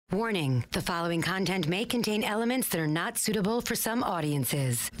Warning, the following content may contain elements that are not suitable for some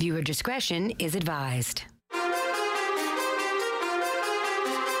audiences. Viewer discretion is advised. Live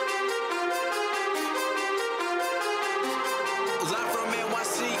from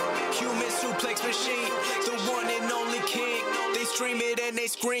NYC, human suplex machine, the one and only king. They stream it and they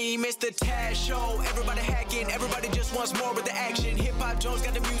scream, it's the Taz Show. Everybody hacking, everybody just wants more with the action. Hip-Hop Jones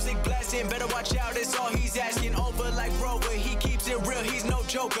got the music blasting, better watch out, it's all he's asking. Over like Rover, he keeps it real, he's no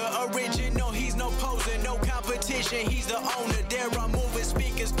joker. Original, he's no poser, no competition, he's the owner. There I'm moving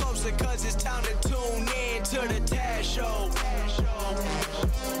speakers closer, cause it's time to tune in to the Taz Show.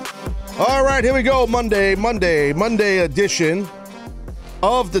 All right, here we go. Monday edition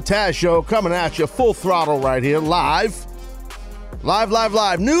of the Taz Show coming at you full throttle right here, live.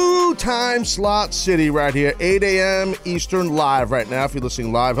 New time slot city right here, 8 a.m. Eastern live right now. If you're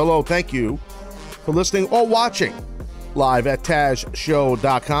listening live, hello, thank you for listening or watching live at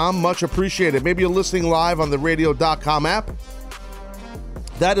TazShow.com. Much appreciated. Maybe you're listening live on the radio.com app.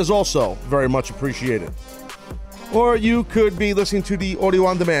 That is also very much appreciated. Or you could be listening to the audio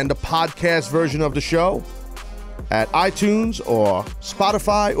on demand, the podcast version of the show at iTunes or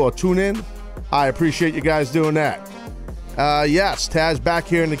Spotify or TuneIn. I appreciate you guys doing that. Yes, Taz back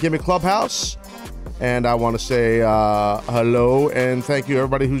here in the Gimmick Clubhouse. And I want to say hello and thank you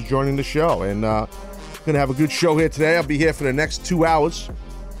everybody who's joining the show. And going to have a good show here today. I'll be here for the next 2 hours,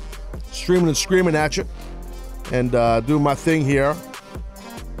 streaming and screaming at you and doing my thing here.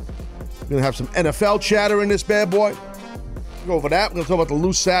 We're going to have some NFL chatter in this bad boy. Go over that. We're going to talk about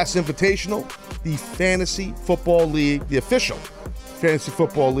the Sass Invitational, the Fantasy Football League, the official Fantasy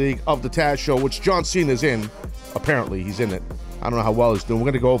Football League of the Taz Show, which John Cena's in. Apparently, he's in it. I don't know how well he's doing. We're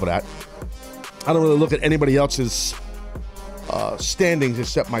going to go over that. I don't really look at anybody else's standings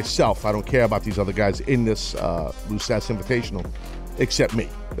except myself. I don't care about these other guys in this Sass Invitational except me.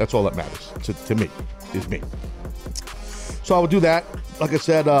 That's all that matters to me, is me. So I will do that. Like I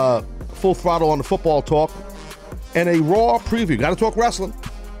said, full throttle on the football talk and a Raw preview. Got to talk wrestling.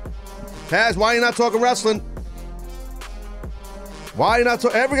 Taz, why are you not talking wrestling? Why are you not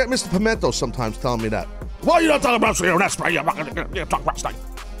talking? Ever get Mr. Pimento sometimes telling me that? Why are you not talking wrestling? That's right. You're not going to talk wrestling.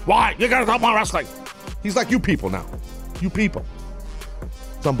 Why? You got to talk about wrestling. He's like you people now. You people.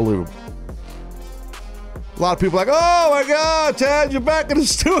 It's unbelievable. A lot of people are like, oh my God, Taz, you're back in the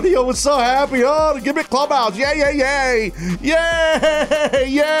studio. We're so happy. Oh, the Gimmick Clubhouse. Yay, yay, yay. Yay,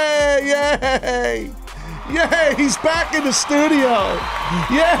 yay, yay. Yay, he's back in the studio.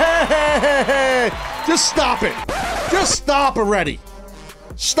 Yay. Just stop it. Just stop already.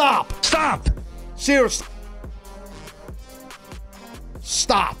 Stop. Seriously.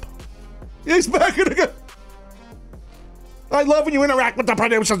 Stop. He's back in again. I love when you interact with the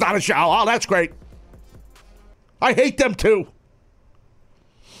producers on the show. Oh, that's great. I hate them too.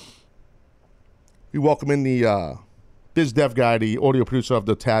 We welcome in the biz dev guy, the audio producer of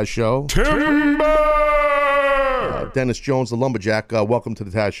the Taz Show. Timber! Dennis Jones, the Lumberjack. Welcome to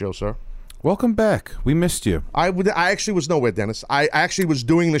the Taz Show, sir. Welcome back. We missed you. I actually was nowhere, Dennis. I actually was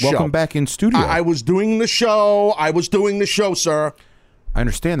doing the show. Welcome back in studio. I was doing the show. Sir. I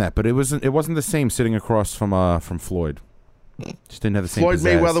understand that, but it wasn't the same sitting across from Floyd. Just didn't have the same Floyd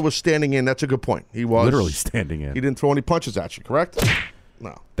pizzazz. Mayweather was standing in. That's a good point. He was literally standing in. He didn't throw any punches at you, correct?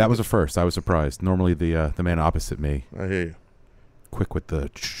 No. That was a first. I was surprised. Normally the man opposite me. I hear you. Quick with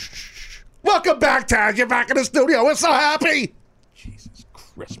the. Welcome back, Taz. You're back in the studio. We're so happy. Jesus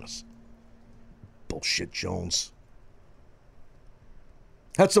Christmas. Bullshit, Jones.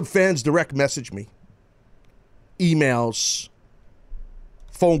 Had some fans direct message me. Emails,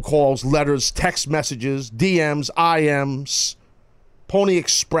 phone calls, letters, text messages, DMs, IMs, Pony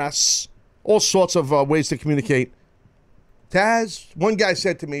Express, all sorts of ways to communicate. Taz, one guy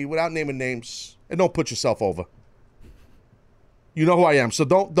said to me, without naming names, and don't put yourself over. You know who I am, so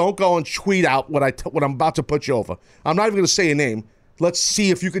don't go and tweet out what I'm about to put you over. I'm not even going to say a name. Let's see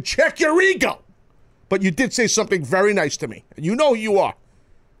if you could check your ego. But you did say something very nice to me. And you know who you are.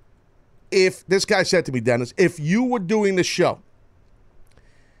 If this guy said to me, Dennis, if you were doing the show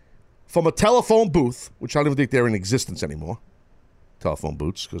from a telephone booth, which I don't even think they're in existence anymore, telephone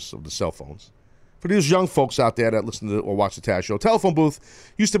booths because of the cell phones. For these young folks out there that listen to or watch the Taz Show, telephone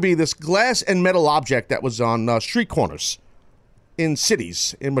booth used to be this glass and metal object that was on street corners in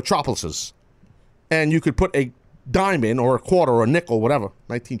cities, in metropolises. And you could put a dime in or a quarter or a nickel, whatever,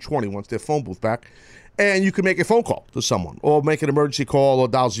 1920 once their phone booth back, and you could make a phone call to someone or make an emergency call or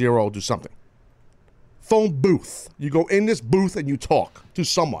dial 0 or do something. Phone booth. You go in this booth and you talk to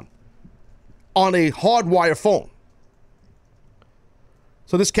someone on a hardwire phone.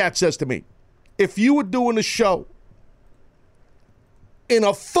 So this cat says to me, if you were doing a show in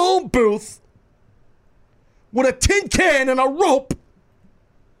a phone booth with a tin can and a rope,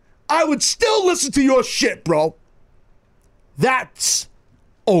 I would still listen to your shit, bro. That's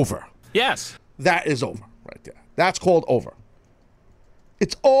over. Yes. That is over right there. That's called over.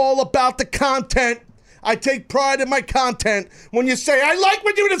 It's all about the content. I take pride in my content. When you say, I like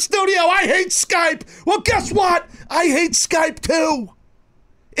when you're in the studio, I hate Skype. Well, guess what? I hate Skype too.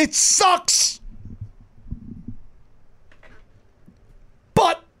 It sucks.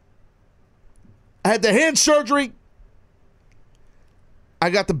 But I had the hand surgery. I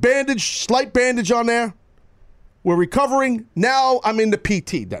got the bandage, slight bandage on there. We're recovering. Now I'm in the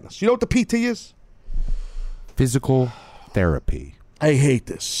PT, Dennis. You know what the PT is? Physical therapy. I hate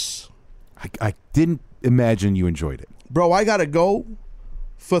this. I didn't imagine you enjoyed it. Bro, I got to go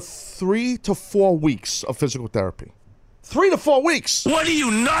for 3 to 4 weeks of physical therapy. 3 to 4 weeks. What are you,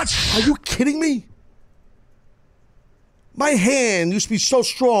 nuts? Are you kidding me? My hand used to be so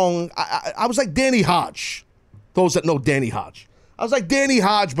strong. I was like Danny Hodge. Those that know Danny Hodge. I was like Danny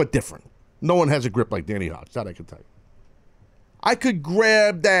Hodge, but different. No one has a grip like Danny Hodge. That I can tell you. I could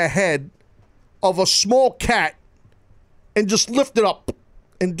grab the head of a small cat and just lift it up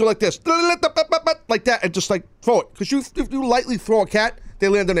and do like this. Like that, and just like throw it. Because if you lightly throw a cat, they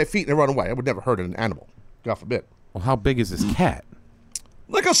land on their feet and they run away. I would never hurt an animal. God forbid. Well, how big is this cat?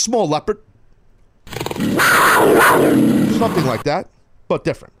 Like a small leopard. Something like that, but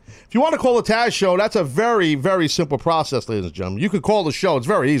different. If you want to call the Taz Show, that's a very, very simple process, ladies and gentlemen. You can call the show. It's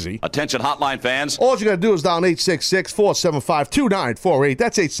very easy. Attention hotline fans. All you got to do is dial 866-475-2948.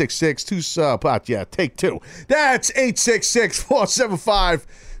 That's 866 take two. That's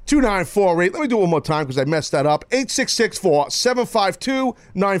 866-475-2948. Let me do it one more time because I messed that up.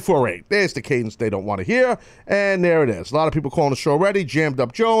 866-475-2948. There's the cadence they don't want to hear, and there it is. A lot of people calling the show already. Jammed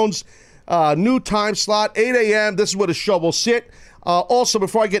Up Jones. New time slot, 8 a.m. This is where the show will sit. Also,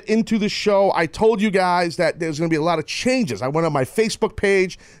 before I get into the show, I told you guys that there's going to be a lot of changes. I went on my Facebook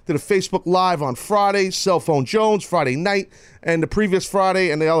page, did a Facebook Live on Friday, Cell Phone Jones, Friday night, and the previous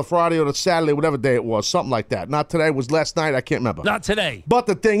Friday, and the other Friday or the Saturday, whatever day it was, something like that. Not today, it was last night, I can't remember. Not today. But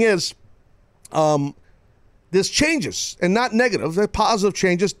the thing is, there's changes, and not negative. They're positive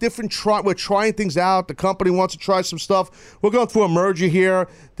changes. We're trying things out. The company wants to try some stuff. We're going through a merger here.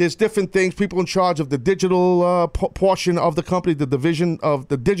 There's different things. People in charge of the digital portion of the company, the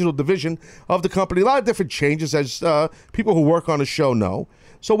digital division of the company. A lot of different changes, as people who work on the show know.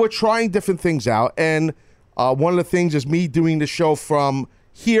 So we're trying different things out, and one of the things is me doing the show from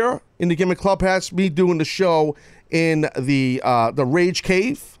here in the Gimmick Clubhouse, me doing the show in the Rage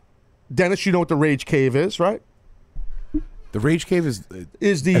Cave. Dennis, you know what the Rage Cave is, right? The Rage Cave is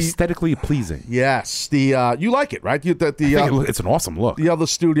the aesthetically pleasing. Yes, you like it, right? It's an awesome look. The other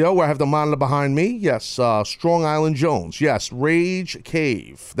studio where I have the monitor behind me. Yes, Strong Island Jones. Yes, Rage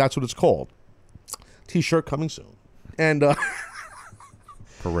Cave. That's what it's called. T-shirt coming soon. And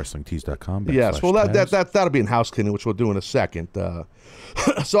ProWrestlingTees.com. Yes, well that'll be in house cleaning, which we'll do in a second.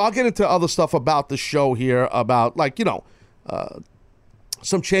 So I'll get into other stuff about the show here, about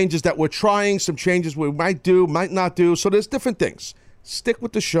some changes that we're trying, some changes we might do, might not do. So there's different things. Stick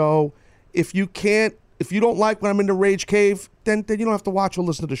with the show. If you don't like when I'm in the Rage Cave, then you don't have to watch or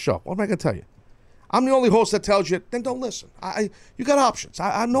listen to the show. What am I going to tell you? I'm the only host that tells you, then don't listen. You got options.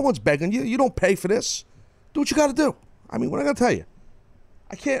 No one's begging you. You don't pay for this. Do what you got to do. I mean, what am I going to tell you?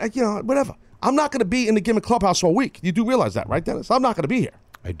 I can't, whatever. I'm not going to be in the Gimmick Clubhouse all week. You do realize that, right, Dennis? I'm not going to be here.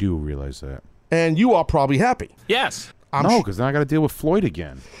 I do realize that. And you are probably happy. Yes. No, because then I got to deal with Floyd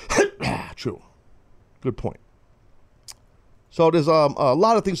again. True. Good point. So there's a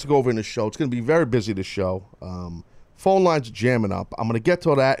lot of things to go over in this show. It's going to be very busy, this show. Phone lines are jamming up. I'm going to get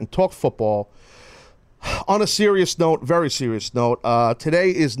to that and talk football. On a serious note, very serious note,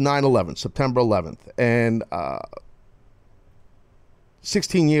 today is 9/11, September 11th. And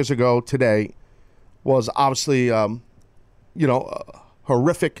 16 years ago today was obviously, a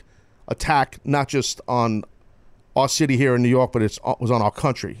horrific attack, not just on our city here in New York, but it was on our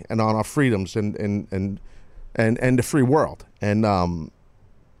country and on our freedoms and the free world. And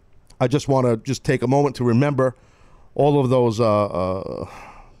I just want to take a moment to remember all of those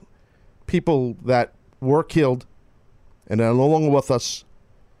people that were killed and are no longer with us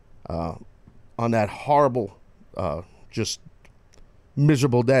on that horrible, just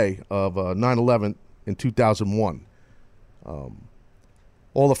miserable day of 9/11 in 2001.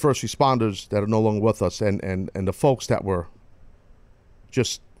 All the first responders that are no longer with us, and the folks that were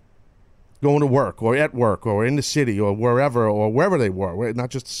just going to work or at work or in the city or wherever they were, not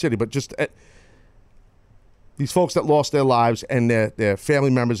just the city, but just these folks that lost their lives and their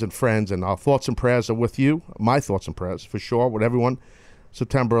family members and friends. And our thoughts and prayers are with you. My thoughts and prayers, for sure, with everyone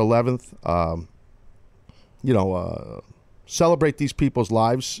September 11th. Celebrate these people's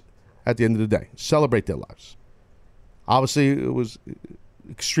lives at the end of the day. Celebrate their lives. Obviously, it was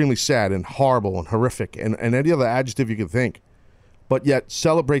extremely sad and horrible and horrific and any other adjective you could think. But yet,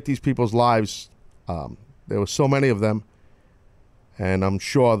 celebrate these people's lives. There were so many of them. And I'm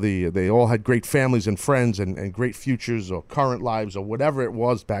sure they all had great families and friends and great futures or current lives or whatever it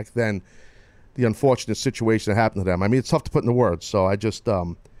was back then, the unfortunate situation that happened to them. I mean, it's tough to put into words. So I just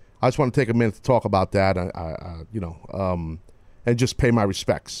want to take a minute to talk about that, and just pay my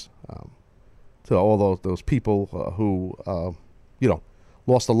respects to all those people who,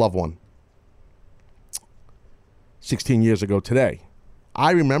 lost a loved one 16 years ago today.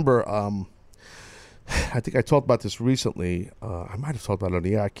 I remember, I think I talked about this recently. I might have talked about it on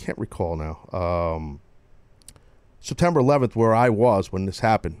the air. I can't recall now. September 11th, where I was when this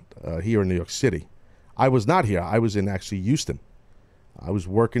happened here in New York City. I was not here. I was in actually Houston. I was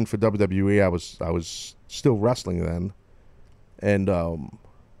working for WWE. I was still wrestling then. And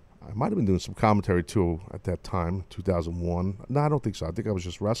I might have been doing some commentary too at that time, 2001. No, I don't think so. I think I was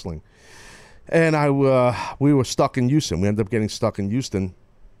just wrestling. And we were stuck in Houston. We ended up getting stuck in Houston,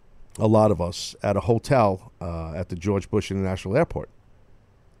 a lot of us, at a hotel at the George Bush International Airport.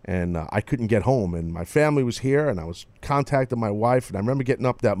 And I couldn't get home. And my family was here, and I was contacting my wife. And I remember getting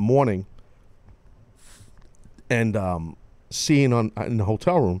up that morning and seeing in the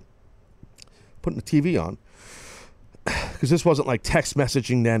hotel room, putting the TV on, because this wasn't like text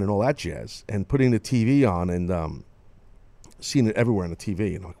messaging then and all that jazz, and putting the TV on and seeing it everywhere on the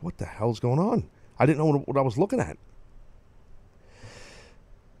TV. And I'm like, what the hell's going on? I didn't know what I was looking at.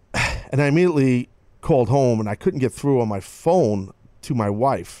 And I immediately called home, and I couldn't get through on my phone to my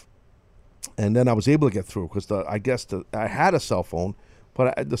wife. And then I was able to get through because I had a cell phone,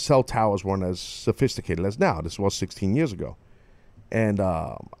 but the cell towers weren't as sophisticated as now. This was 16 years ago. And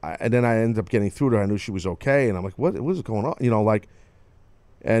then I ended up getting through to her. I knew she was okay. And I'm like, what was going on?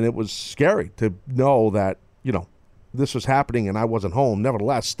 And it was scary to know that, this was happening and I wasn't home.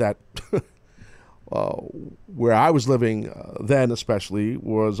 Nevertheless, that where I was living then especially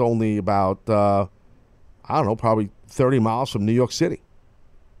was only about, probably 30 miles from New York City.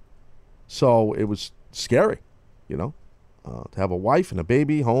 So it was scary, to have a wife and a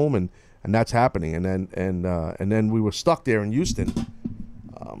baby home and that's happening. And then we were stuck there in Houston,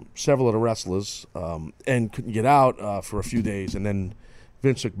 several of the wrestlers, and couldn't get out for a few days. And then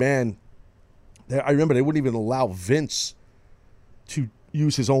Vince McMahon, I remember they wouldn't even allow Vince to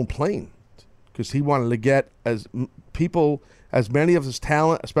use his own plane because he wanted to get as many of his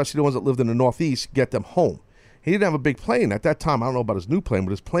talent, especially the ones that lived in the Northeast, get them home. He didn't have a big plane at that time. I don't know about his new plane,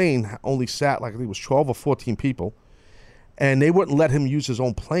 but his plane only sat like I think it was 12 or 14 people. And they wouldn't let him use his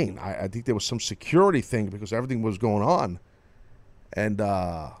own plane. I think there was some security thing because everything was going on. And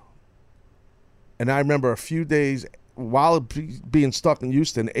I remember a few days while being stuck in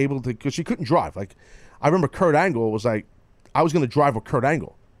Houston, able to, because she couldn't drive. Like, I remember Kurt Angle was like, I was going to drive with Kurt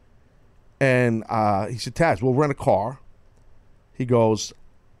Angle. And he said, Taz, we'll rent a car. He goes,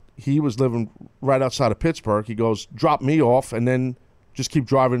 he was living right outside of Pittsburgh. He goes, drop me off and then just keep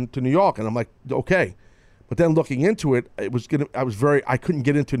driving to New York. And I'm like, okay. But then looking into it, I couldn't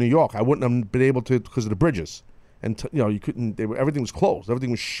get into New York. I wouldn't have been able to because of the bridges. And, you couldn't, everything was closed.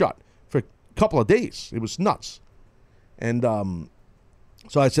 Everything was shut for a couple of days. It was nuts. And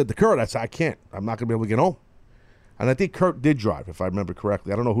so I said to Kurt, I can't. I'm not going to be able to get home. And I think Kurt did drive, if I remember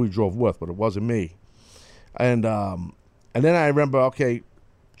correctly. I don't know who he drove with, but it wasn't me. And then I remember,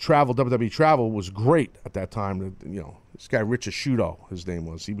 WWE Travel was great at that time. This guy, Richard Shudo, his name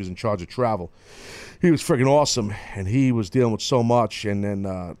was. He was in charge of travel. He was freaking awesome, and he was dealing with so much. And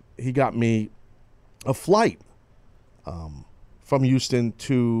then he got me a flight from Houston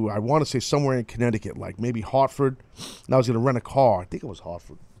to, I want to say, somewhere in Connecticut, like maybe Hartford. And I was going to rent a car. I think it was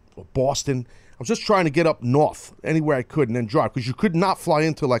Hartford or Boston. I was just trying to get up north, anywhere I could, and then drive, because you could not fly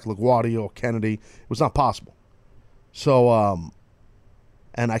into like LaGuardia or Kennedy. It was not possible. So,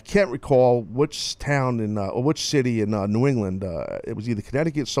 and I can't recall which town or which city in New England. It was either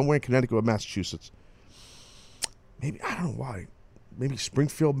Connecticut, somewhere in Connecticut or Massachusetts. Maybe, I don't know why. Maybe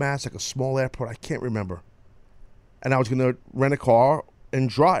Springfield, Mass, like a small airport. I can't remember. And I was going to rent a car and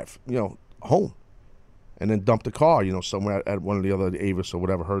drive, home. And then dump the car, somewhere at one of the other Avis or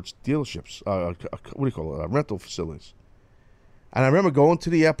whatever Hertz dealerships. Rental facilities. And I remember going to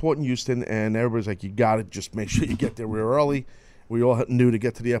the airport in Houston, and everybody's like, you got to just make sure you get there real early. We all knew to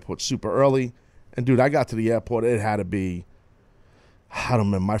get to the airport super early. And, dude, I got to the airport. It had to be, I don't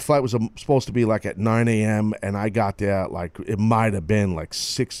remember. My flight was supposed to be like at 9 a.m., and I got there like, it might have been like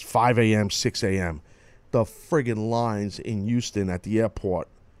 5 a.m., 6 a.m. the friggin' lines in Houston at the airport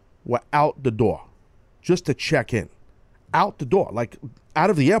were out the door just to check in. Out the door, like out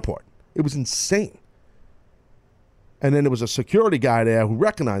of the airport. It was insane. And then there was a security guy there who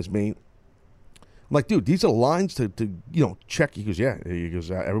recognized me. I'm like, dude, these are lines to check. He goes, yeah. He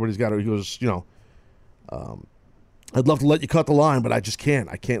goes, everybody's got to. He goes, I'd love to let you cut the line, but I just can't.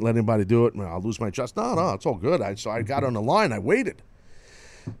 I can't let anybody do it. I'll lose my trust. No, it's all good. So I got on the line. I waited.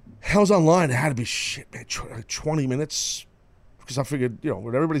 I was online. It had to be 20 minutes because I figured,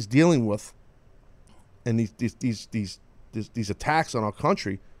 what everybody's dealing with and these attacks on our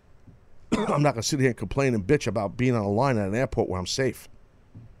country, I'm not going to sit here and complain and bitch about being on a line at an airport where I'm safe.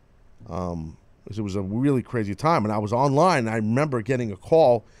 It was a really crazy time, and I was online, and I remember getting a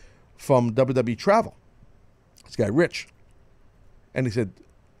call from WWE Travel. This guy, Rich. And he said,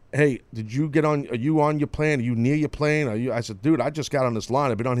 hey, did you get on, are you on your plane? Are you near your plane? I said, dude, I just got on this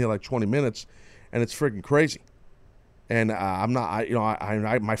line. I've been on here like 20 minutes, and it's freaking crazy. And I'm not,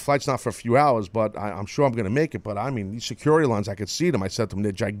 my flight's not for a few hours, but I'm sure I'm going to make it. But, I mean, these security lines, I could see them. I said to them,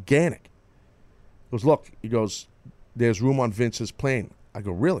 they're gigantic. He goes, look, there's room on Vince's plane. I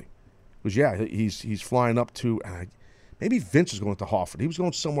go, really? He goes, yeah, he's flying up to, maybe Vince is going to Hartford. He was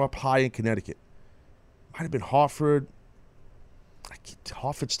going somewhere up high in Connecticut. Might have been Hartford.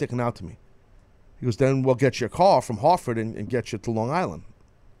 Hartford's sticking out to me. He goes, then we'll get you a car from Hartford and get you to Long Island.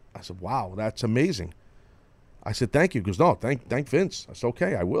 I said, wow, that's amazing. I said, thank you. He goes, no, thank Vince. I said,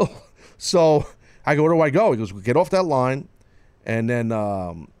 okay, I will. So I go, where do I go? He goes, get off that line. And then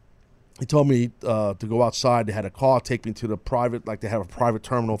he told me to go outside. They had a car take me to the private, like they have a private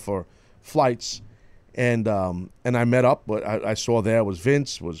terminal for flights. And I met up. What I saw there was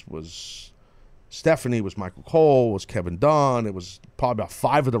Vince, was Stephanie, was Michael Cole, was Kevin Dunn. It was probably about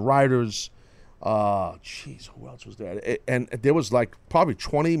 5 of the writers. Who else was there? And there was like probably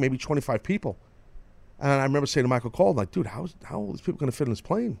 20, maybe 25 people. And I remember saying to Michael Cole, like, dude, how are these people going to fit in this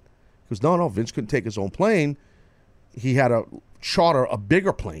plane? He goes, no, Vince couldn't take his own plane. He had to charter a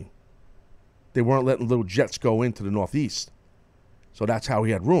bigger plane. They weren't letting little jets go into the Northeast. So that's how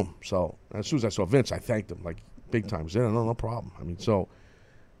he had room. So as soon as I saw Vince, I thanked him, like, big time. He said, no problem. I mean, so,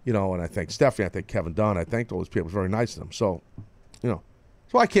 and I thanked Stephanie, I thanked Kevin Dunn, I thanked all these people. It was very nice to them. So, so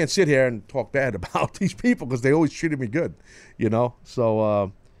I can't sit here and talk bad about these people because they always treated me good,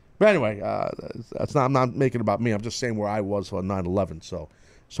 So, but anyway, I'm not making it about me. I'm just saying where I was on 9/11. So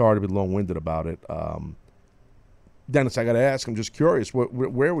sorry to be long-winded about it. Dennis, I got to ask. I'm just curious.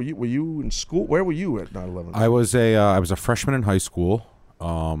 Where were you? Were you in school? Where were you at 9/11? I was a freshman in high school.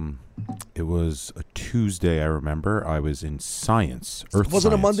 It was a Tuesday. I remember. I was in science. Earth Was it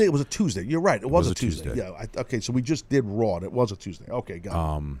a science. Monday? It was a Tuesday. You're right. It was a Tuesday. Tuesday. Yeah. Okay. So we just did Raw. It was a Tuesday. Okay.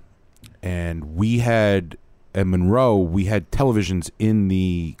 Got it. And we had at Monroe, we had televisions in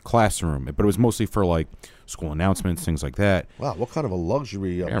the classroom, but it was mostly for like school announcements, things like that. Wow, what kind of a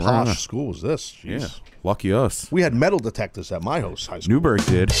luxury posh school was this? Jeez. Yeah, lucky us. We had metal detectors at my house high school. Newburgh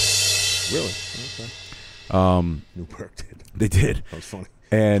did. Really? Okay. Newburgh did. They did. That was funny.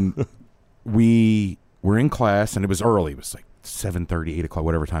 And we were in class, and it was early. It was like 7:30, 8 o'clock,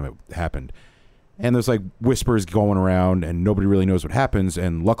 whatever time it happened. And there's like whispers going around, and nobody really knows what happens.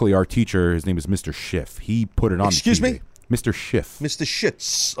 And luckily, our teacher, his name is Mr. Schiff. He put it on. Excuse the TV. me? Mr. Schiff. Mr.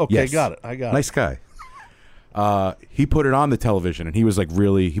 Shits. Okay, Yes. got it. I got Nice guy. He put it on the television, and he was like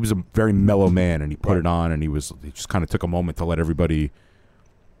he was a very mellow man, and he put it on, and he just kind of took a moment to let everybody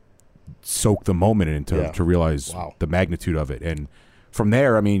soak the moment in to realize the magnitude of it. And from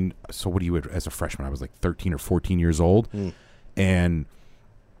there, I mean, so what do you, as a freshman, I was like 13 or 14 years old, and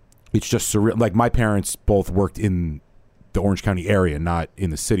it's just surreal. Like, my parents both worked in the Orange County area, not in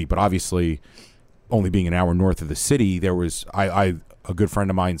the city, but obviously only being an hour north of the city, there was a good friend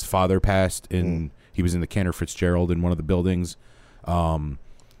of mine's father passed in he was in the Cantor Fitzgerald in one of the buildings.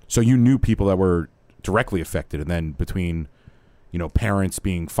 So you knew people that were directly affected, and then between parents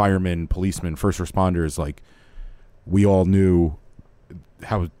being firemen, policemen, first responders, like, we all knew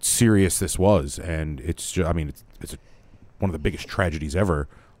how serious this was, and it's just, I mean, it's one of the biggest tragedies ever,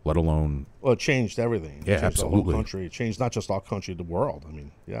 let alone... Well, it changed everything. Yeah, it changed absolutely. The whole country. It changed not just our country, the world. I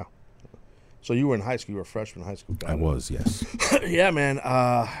mean, yeah. So you were in high school. You were a freshman in high school. I was, yes. Yeah, man.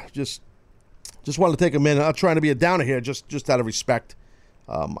 Just wanted to take a minute. I'm not trying to be a downer here, just out of respect.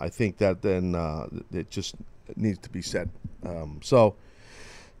 I think that then it just needs to be said.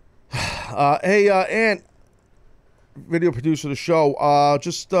 Hey, Ant, video producer of the show,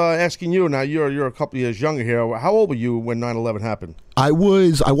 just asking you, now you're a couple years younger here. How old were you when 9/11 happened? I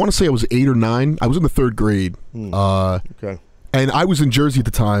want to say I was 8 or 9. I was in the 3rd grade. Okay. And I was in Jersey at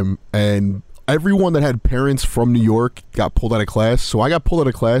the time, and everyone that had parents from New York got pulled out of class. So I got pulled out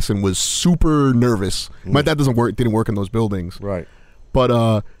of class and was super nervous. My dad didn't work in those buildings. Right.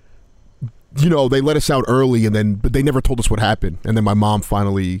 But, they let us out early, but they never told us what happened. And then my mom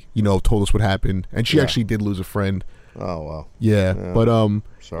finally, told us what happened. And she actually did lose a friend. Oh, wow. Yeah. But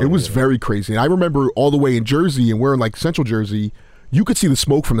Sorry it was very crazy. And I remember all the way in Jersey, and we're in like Central Jersey, you could see the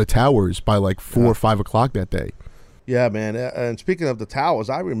smoke from the towers by like 4 or 5 o'clock that day. Yeah, man. And speaking of the towers,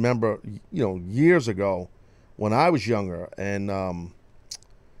 I remember, years ago when I was younger, and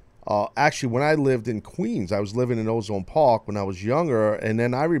actually when I lived in Queens, I was living in Ozone Park when I was younger, and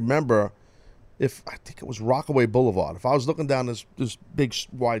then I remember, I think it was Rockaway Boulevard. If I was looking down this big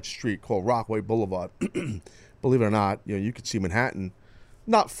wide street called Rockaway Boulevard, believe it or not, you could see Manhattan,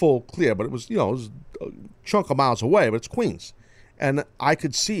 not full clear, but it was a chunk of miles away, but it's Queens. And I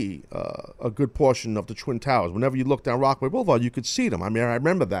could see a good portion of the Twin Towers. Whenever you look down Rockaway Boulevard, you could see them. I mean, I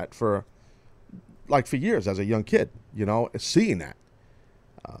remember that for years as a young kid, seeing that.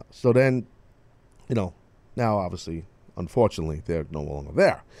 So then, now obviously, unfortunately, they're no longer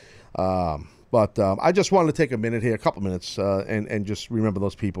there. But I just wanted to take a minute here, a couple minutes, and just remember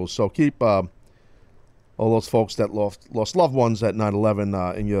those people. So keep all those folks that lost loved ones at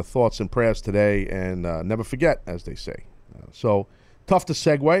 9/11 in your thoughts and prayers today, and never forget, as they say. So tough to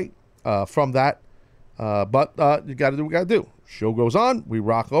segue from that, but you got to do what you got to do. Show goes on. We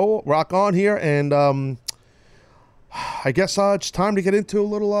rock on here, and I guess it's time to get into a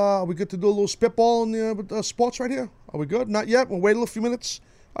little. We get to do a little spitball with sports right here. Are we good? Not yet. We'll wait a few minutes.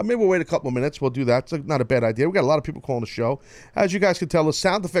 Maybe we'll wait a couple of minutes. We'll do that. It's not a bad idea. We got a lot of people calling the show. As you guys can tell, the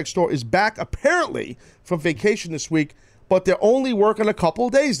sound effects store is back apparently from vacation this week, but they're only working a couple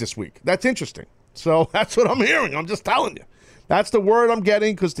of days this week. That's interesting. So that's what I'm hearing. I'm just telling you. That's the word I'm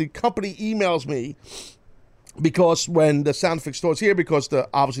getting because the company emails me because when the sound effects store is here, because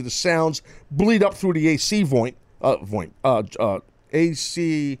obviously the sounds bleed up through the AC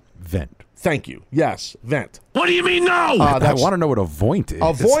AC vent. Thank you. Yes, vent. What do you mean no? I want to know what a voint is.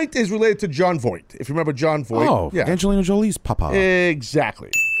 A voint is related to John Voight. If you remember John Voight. Oh, yeah. Angelina Jolie's papa. Exactly.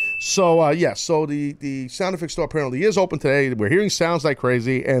 So, so the sound effects store apparently is open today. We're hearing sounds like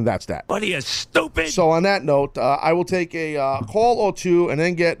crazy, and that's that. What are you, stupid? So on that note, I will take a call or two and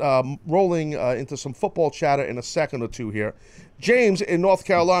then get rolling into some football chatter in a second or two here. James in North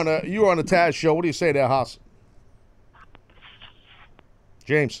Carolina, you are on the Taz Show. What do you say there, Haas?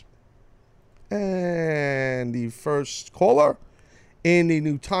 James. And the first caller in the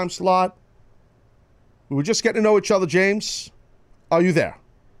new time slot. We were just getting to know each other, James. Are you there?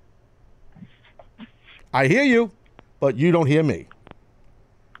 I hear you, but you don't hear me.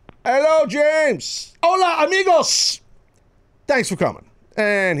 Hello, James. Hola, amigos. Thanks for coming.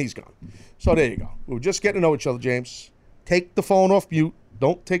 And he's gone. So there you go. We were just getting to know each other, James. Take the phone off mute.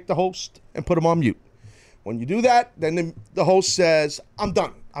 Don't take the host and put him on mute. When you do that, then the host says, I'm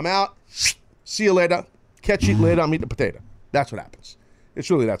done. I'm out. See you later. Catch you later. I'm eating a potato. That's what happens. It's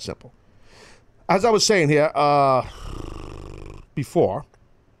really that simple. As I was saying here before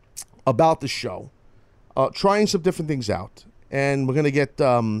about the show, trying some different things out, and we're going to get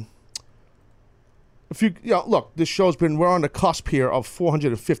a few. Look, this show's we're on the cusp here of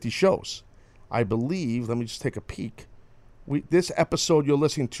 450 shows. I believe, let me just take a peek. This episode you're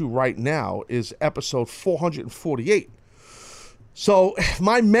listening to right now is episode 448. So if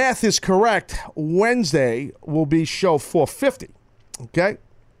my math is correct, Wednesday will be show 450. Okay?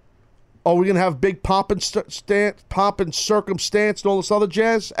 Are we going to have big pomp and circumstance and all this other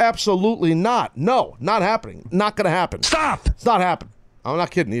jazz? Absolutely not. No, not happening. Not going to happen. Stop! It's not happening. I'm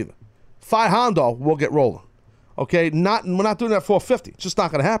not kidding either. Fi Hondo will get rolling. Okay? We're not doing that 450. It's just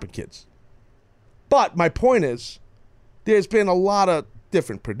not going to happen, kids. But my point is, there's been a lot of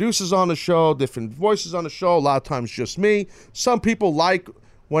different producers on the show, different voices on the show, a lot of times just me. Some people like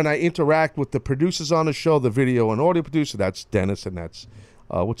when I interact with the producers on the show, the video and audio producer. That's Dennis, and that's,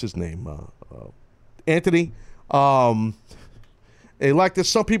 what's his name? Anthony. They like this.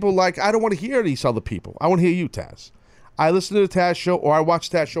 Some people like, I don't want to hear these other people. I want to hear you, Taz. I listen to the Taz Show, or I watch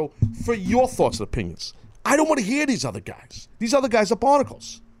the Taz Show for your thoughts and opinions. I don't want to hear these other guys. These other guys are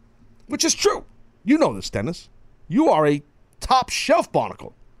barnacles, which is true. You know this, Dennis. You are a top shelf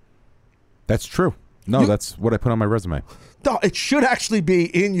barnacle. That's true. No, that's what I put on my resume. No, it should actually be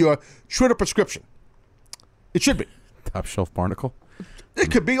in your Twitter prescription. It should be. Top shelf barnacle?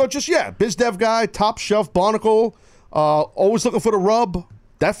 It could be, or just, biz dev guy, top shelf barnacle, always looking for the rub.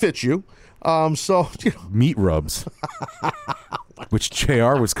 That fits you. Meat rubs, which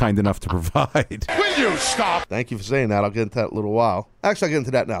JR was kind enough to provide. Will you stop? Thank you for saying that. I'll get into that in a little while. Actually, I'll get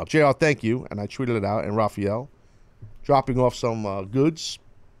into that now. JR, thank you. And I tweeted it out. And Raphael, dropping off some goods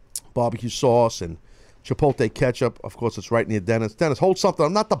barbecue sauce and chipotle ketchup. Of course, it's right near Dennis. Dennis, hold something.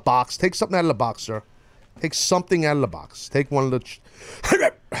 I'm not the box. Take something out of the box, sir. Take something out of the box. Take one of the...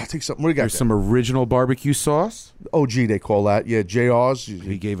 Take something. What do you got There's there? some original barbecue sauce. OG, they call that. Yeah, JR's.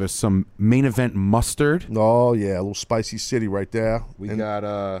 He gave us some main event mustard. Oh, yeah, a little spicy city right there. We got...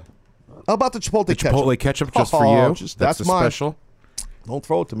 How about the chipotle ketchup? Chipotle ketchup just for you. That's the mine. Special. Don't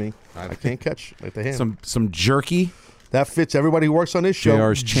throw it to me. I can't catch like the hand. Some jerky. That fits everybody who works on this show.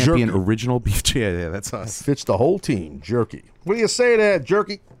 JR's champion Jerky. original beef. Yeah, that's us. That fits the whole team. Jerky. What do you say there,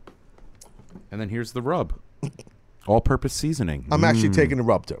 jerky? And then here's the rub. All-purpose seasoning. I'm actually taking the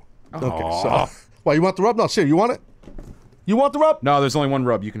rub, too. Aw. Okay, so... Well, you want the rub? No, seriously, you want it? You want the rub? No, there's only one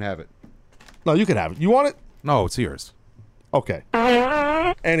rub. You can have it. No, you can have it. You want it? No, it's yours. Okay.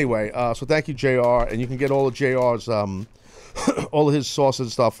 Anyway, so thank you, JR. And you can get all of JR's, all of his sauces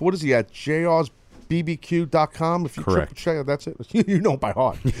and stuff. What is he at? JR'sBBQ.com? If you Correct. check it, that's it. You know it by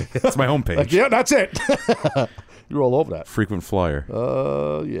heart. That's my homepage. Like, yeah, that's it. You're all over that. Frequent flyer.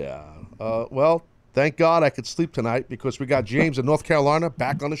 Yeah. Well, thank God I could sleep tonight because we got James in North Carolina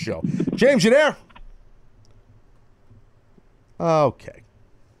back on the show. James, you there? Okay.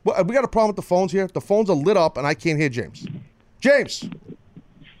 Well, we got a problem with the phones here. The phones are lit up and I can't hear James. James,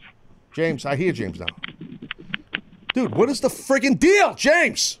 I hear James now. Dude, what is the friggin' deal,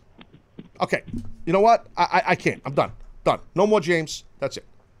 James? Okay, you know what? I can't. I'm done. Done. No more James. That's it.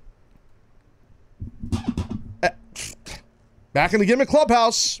 Back in the gimmick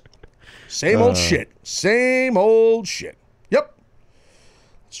clubhouse. Same old shit. Same old shit. Yep.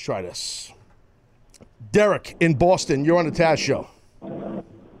 Let's try this. Derek in Boston, you're on the Taz Show.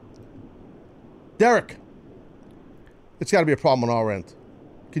 Derek. It's got to be a problem on our end.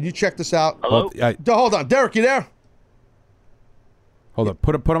 Can you check this out? Hello? Hold on. Derek, you there? Hold on.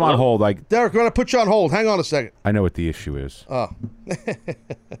 Put him on hold. Derek, we're going to put you on hold. Hang on a second. I know what the issue is. The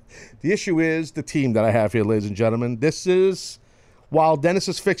issue is the team that I have here, ladies and gentlemen. This is, while Dennis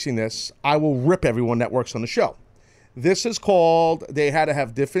is fixing this, I will rip everyone that works on the show. This is called, they had to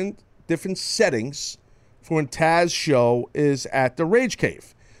have different settings for when Taz Show is at the Rage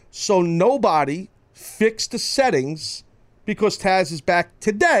Cave. So nobody fixed the settings because Taz is back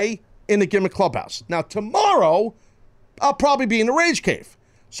today in the Gimmick Clubhouse. Now, tomorrow, I'll probably be in the Rage Cave.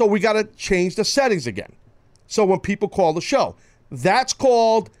 So we got to change the settings again. So when people call the show, that's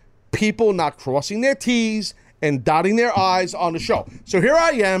called people not crossing their T's and dotting their I's on the show. So here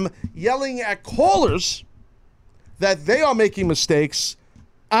I am yelling at callers that they are making mistakes.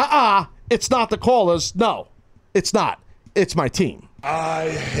 It's not the callers. No, it's not. It's my team. I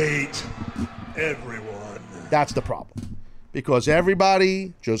hate everyone. That's the problem. Because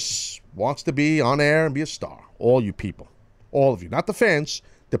everybody just wants to be on air and be a star. All you people. All of you. Not the fans,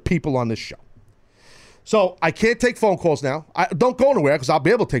 the people on this show. So I can't take phone calls now. Don't go anywhere because I'll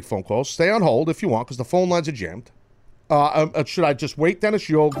be able to take phone calls. Stay on hold if you want because the phone lines are jammed. Should I just wait, Dennis?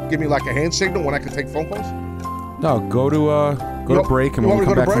 You'll give me like a hand signal when I can take phone calls? No, go to break, and when we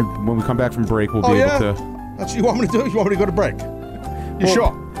come back from break, we'll be able to. That's what you want me to do? You want me to go to break? You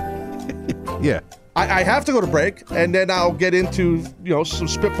sure? Yeah. I have to go to break, and then I'll get into some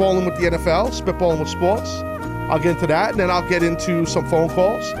spitballing with the NFL, spitballing with sports. I'll get into that, and then I'll get into some phone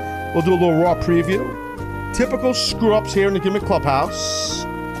calls. We'll do a little Raw preview. Typical screw-ups here in the Gimmick Clubhouse.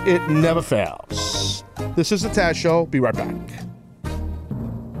 It never fails. This is the Taz Show. Be right back.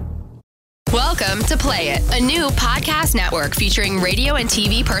 Welcome to Play It, a new podcast network featuring radio and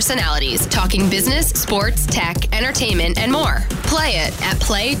TV personalities talking business, sports, tech, entertainment, and more. Play it at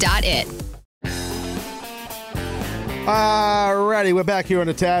play.it. Alrighty, we're back here on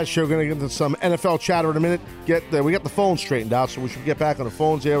the Taz Show. We're going to get into some NFL chatter in a minute. We got the phones straightened out, so we should get back on the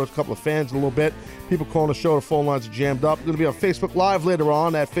phones here with a couple of fans in a little bit. People calling the show, the phone lines are jammed up. We're going to be on Facebook Live later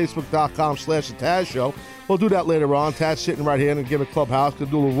on at facebook.com/the Taz Show. We'll do that later on. Taz sitting right here in the Gimmick Clubhouse. Going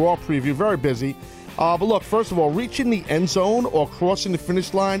to do a little Raw preview. Very busy. But look, first of all, reaching the end zone or crossing the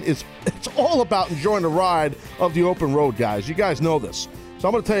finish line it's all about enjoying the ride of the open road, guys. You guys know this. So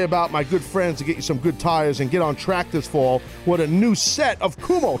I'm going to tell you about my good friends to get you some good tires and get on track this fall with a new set of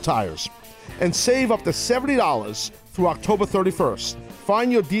Kumho tires. And save up to $70 through October 31st.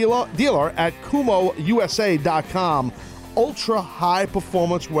 Find your dealer at KumhoUSA.com. Ultra high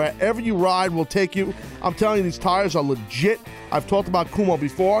performance wherever you ride will take you. I'm telling you, these tires are legit. I've talked about Kumho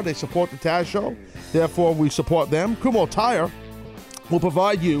before. They support the Taz Show. Therefore, we support them. Kumho Tire will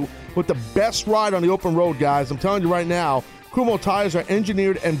provide you with the best ride on the open road, guys. I'm telling you right now, Kumho tires are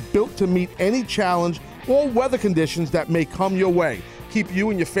engineered and built to meet any challenge or weather conditions that may come your way. Keep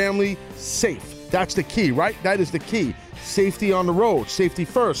you and your family safe. That's the key, right? That is the key. Safety on the road. Safety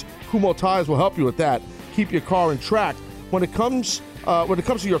first. Kumho tires will help you with that. Keep your car in track. When it comes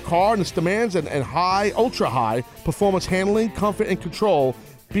to your car and its demands and high, ultra high performance handling, comfort, and control,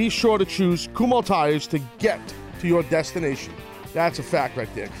 be sure to choose Kumho tires to get to your destination. That's a fact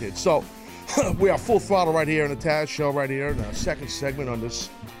right there, kids. So we are full throttle right here in the Taz Show right here in our second segment on this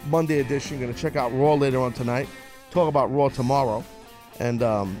Monday edition. Going to check out Raw later on tonight. Talk about Raw tomorrow, and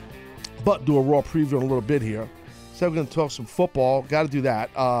but do a Raw preview in a little bit here. So we're going to talk some football. Got to do that.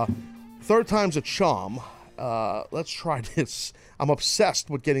 Third time's a charm. Let's try this. I'm obsessed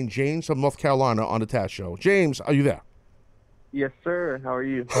with getting James from North Carolina on the Taz Show. James, are you there? Yes, sir. How are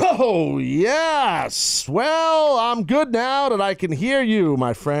you? Oh, yes. Well, I'm good now that I can hear you,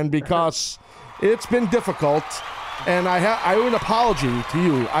 my friend, because it's been difficult, and I owe an apology to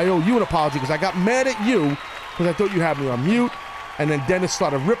you. I owe you an apology because I got mad at you because I thought you had me on mute, and then Dennis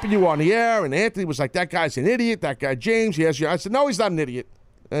started ripping you on the air, and Anthony was like, that guy's an idiot, that guy James, he has you. I said, no, he's not an idiot,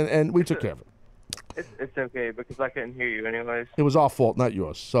 and we took care of it. It's okay because I couldn't hear you anyways. It was our fault, not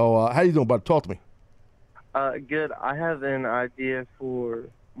yours. So how you doing, bud? Talk to me. Good. I have an idea for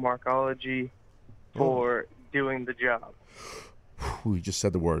Markology for doing the job. We just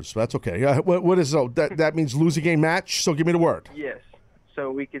said the words, so that's okay. What is that means lose a game match? So give me the word. Yes.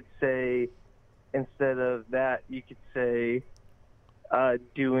 So we could say, instead of that, you could say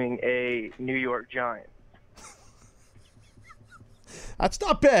doing a New York Giants. That's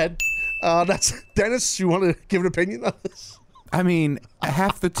not bad. That's Dennis. You want to give an opinion on this? I mean,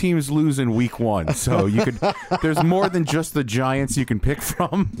 half the teams lose in week 1, so you could. There's more than just the Giants you can pick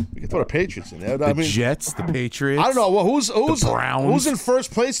from. You can throw the Patriots in there. The Jets, the Patriots. I don't know. Well, who's the Browns? Who's in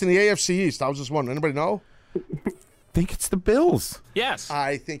first place in the AFC East? I was just wondering. Anybody know? I think it's the Bills. Yes.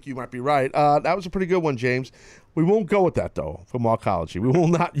 I think you might be right. That was a pretty good one, James. We won't go with that, though, for Markology. We will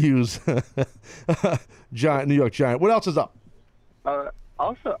not use New York Giant. What else is up?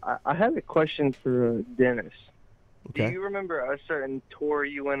 Also, I had a question for Dennis. Okay. Do you remember a certain tour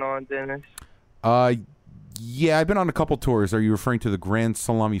you went on, Dennis? Yeah, I've been on a couple tours. Are you referring to the Grand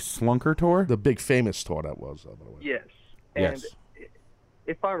Salami Slunker tour? The big famous tour that was, by the way. Yes. And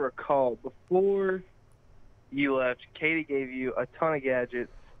if I recall, before you left, Katie gave you a ton of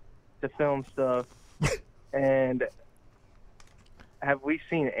gadgets to film stuff. And have we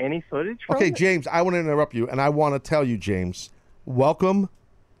seen any footage from it? James, I want to interrupt you, and I want to tell you, James, welcome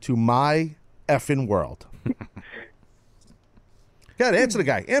to my effing world. Go ahead, answer the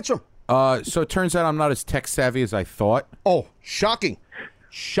guy. Answer him. So it turns out I'm not as tech savvy as I thought. Oh, shocking.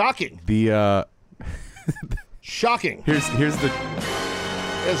 Shocking. Shocking. Here's the...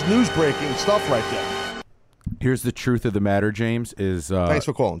 There's news breaking stuff right there. Here's the truth of the matter, James, is... Thanks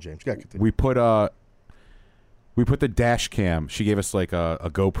for calling, James. We put the dash cam. She gave us like a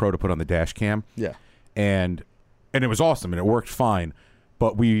GoPro to put on the dash cam. Yeah. And it was awesome, and it worked fine.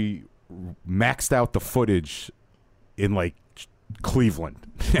 But we maxed out the footage in like Cleveland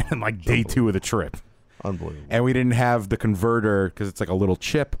and like day 2 of the trip. Unbelievable. And we didn't have the converter because it's like a little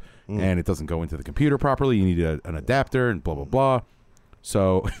chip and it doesn't go into the computer properly. You need an adapter and blah, blah, blah.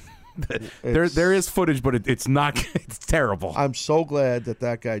 So there is footage, but it's not. It's terrible. I'm so glad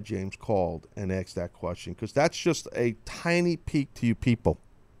that guy James called and asked that question because that's just a tiny peek to you people.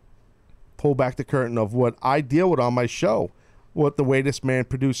 Pull back the curtain of what I deal with on my show, what the way this man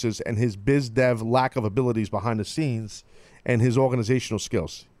produces and his biz dev lack of abilities behind the scenes and his organizational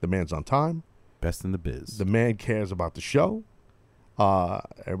skills. The man's on time. Best in the biz. The man cares about the show.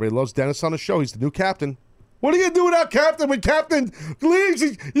 Everybody loves Dennis on the show. He's the new captain. What are you going to do without captain? When captain leaves,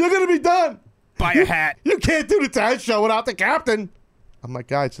 you're going to be done. Buy a hat. You can't do the Taz Show without the captain. I'm like,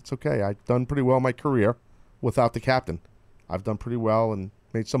 guys, it's okay. I've done pretty well in my career without the captain. I've done pretty well and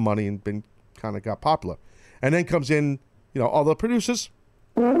made some money and been kind of got popular. And then comes in, all the producers.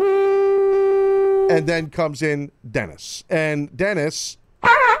 And then comes in Dennis. And Dennis,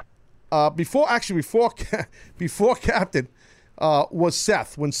 before captain, was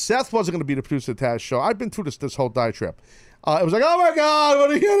Seth. When Seth wasn't going to be the producer of the Taz Show, I've been through this whole diatribe. It was like, oh my God,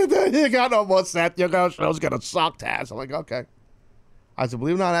 what are you going to do? You got no more Seth. Your show's going to suck, Taz. I'm like, okay. I said,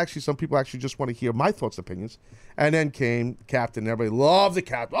 believe it or not, actually, some people actually just want to hear my thoughts and opinions. And then came Captain. Everybody loved the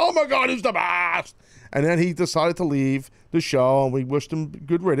Captain. Oh my God, he's the best. And then he decided to leave the show, and we wished him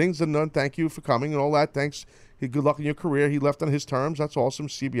good riddance and thank you for coming and all that. Thanks. Good luck in your career. He left on his terms. That's awesome.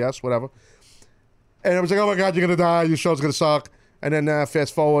 CBS, whatever. And it was like, oh my God, you're going to die. Your show's going to suck. And then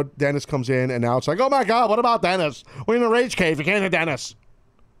fast forward, Dennis comes in, and now it's like, oh my God, what about Dennis? We're in a rage cave. You can't hear Dennis.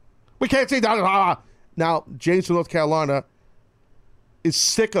 We can't see Dennis. Now, James from North Carolina is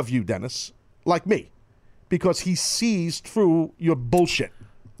sick of you, Dennis, like me, because he sees through your bullshit.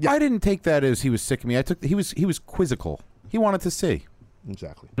 Yeah. I didn't take that as he was sick of me. He was quizzical. He wanted to see.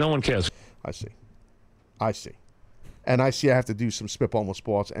 Exactly. No one cares. I see. And I see I have to do some spitball with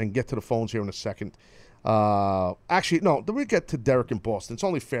sports and get to the phones here in a second. Actually, no, then we get to Derek in Boston. It's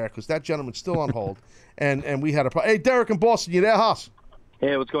only fair because that gentleman's still on hold. and we had a problem. Hey, Derek in Boston, you there, Haas?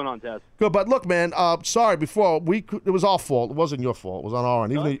 Hey, what's going on, Taz? Good, but look, man, sorry, before, it was our fault. It wasn't your fault. It was on our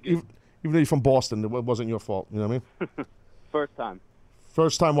end. Even though you're from Boston, it wasn't your fault. You know what I mean? First time.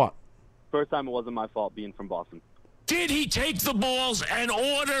 First time what? First time it wasn't my fault being from Boston. Did he take the balls and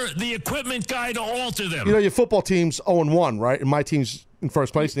order the equipment guy to alter them? You know, your football team's 0-1, right? And my team's in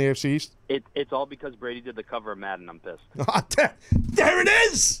first place in the AFC East. It's all because Brady did the cover of Madden. I'm pissed. There it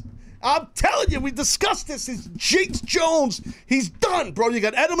is! I'm telling you, we discussed this. It's Jinx Jones. He's done, bro. You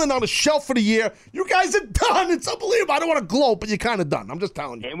got Edelman on the shelf for the year. You guys are done. It's unbelievable. I don't want to gloat, but you're kind of done. I'm just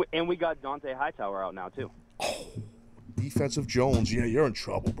telling you. And we got Dante Hightower out now, too. Oh, defensive Jones. Yeah, you're in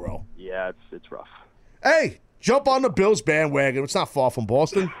trouble, bro. Yeah, it's rough. Hey! Jump on the Bills bandwagon. It's not far from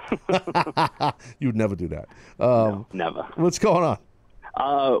Boston. You'd never do that. No, never. What's going on?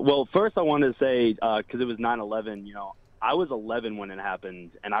 Well, first I wanted to say, because it was 9/11, I was 11 when it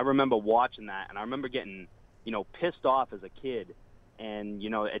happened, and I remember watching that, and I remember getting, pissed off as a kid. And,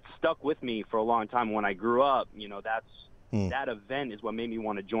 it stuck with me for a long time. When I grew up, that event is what made me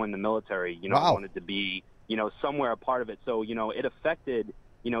want to join the military. Wow. I wanted to be, somewhere a part of it. So, it affected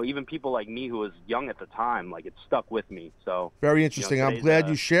even people like me who was young at the time, like it stuck with me. So very interesting. I'm glad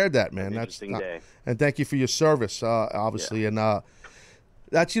you shared that, man. That's interesting day. And thank you for your service, obviously. Yeah. And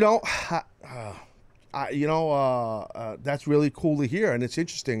that's that's really cool to hear, and it's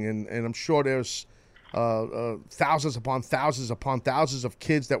interesting. And I'm sure there's thousands upon thousands upon thousands of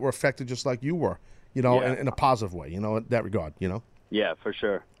kids that were affected just like you were, in a positive way. In that regard. Yeah, for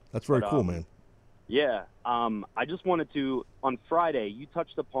sure. That's very cool, man. Yeah, I just wanted to, on Friday, you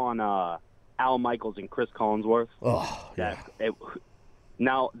touched upon Al Michaels and Chris Collinsworth. Oh, yeah.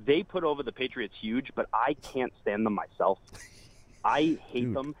 Now, they put over the Patriots huge, but I can't stand them myself. I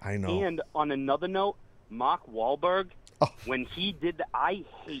hate them. I know. And on another note, Mark Wahlberg, when he did that, I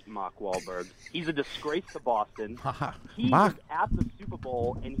hate Mark Wahlberg. He's a disgrace to Boston. He was at the Super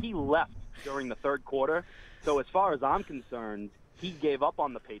Bowl, and he left during the third quarter. So as far as I'm concerned, he gave up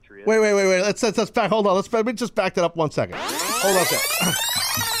on the Patriots. Wait. Let's back. Hold on. Let me just back that up 1 second. Hold on a second.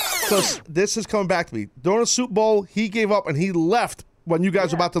 So this is coming back to me. During the Super Bowl, he gave up and he left when you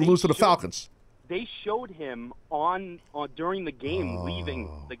guys were about to lose to the Falcons. They showed him on during the game, leaving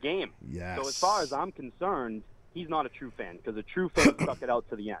the game. Yes. So as far as I'm concerned, he's not a true fan because a true fan stuck it out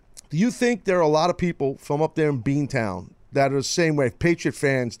to the end. Do you think there are a lot of people from up there in Beantown that are the same way, Patriot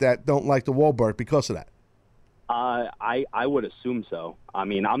fans that don't like the Wahlberg because of that? I would assume so. I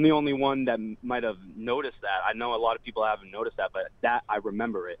mean, I'm the only one that might have noticed that. I know a lot of people haven't noticed that, but that I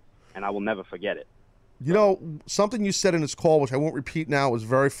remember it, and I will never forget it. Something you said in this call, which I won't repeat now, was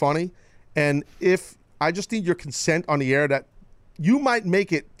very funny. And if I just need your consent on the air that you might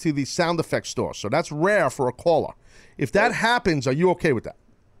make it to the sound effects store. So that's rare for a caller. If that happens, are you okay with that?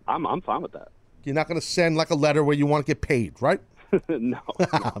 I'm fine with that. You're not going to send like a letter where you want to get paid, right? No.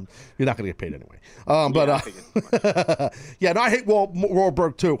 You're not going to get paid anyway. I hate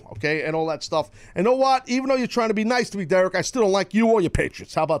Wahlberg too, okay, and all that stuff. And you know what? Even though you're trying to be nice to me, Derek, I still don't like you or your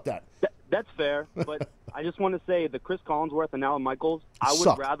Patriots. How about that? That's fair, but I just want to say the Chris Collinsworth and Alan Michaels, I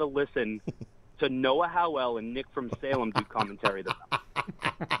would rather listen to Noah Howell and Nick from Salem do commentary than them.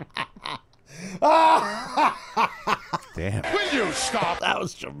 Damn. Will you stop? That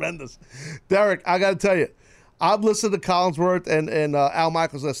was tremendous. Derek, I got to tell you, I've listened to Collinsworth and Al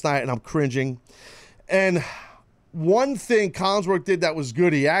Michaels last night, and I'm cringing. And one thing Collinsworth did that was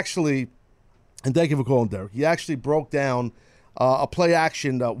good, he actually, and thank you for calling, Derek, he actually broke down a play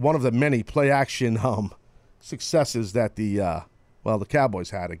action, one of the many play action successes that the Cowboys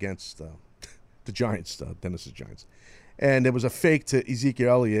had against the Giants, Dennis's Giants. And there was a fake to Ezekiel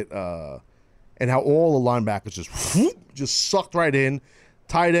Elliott, and how all the linebackers just sucked right in.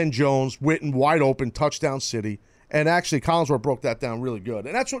 Tight end Jones, Witten, wide open, touchdown city. And actually, Collinsworth broke that down really good.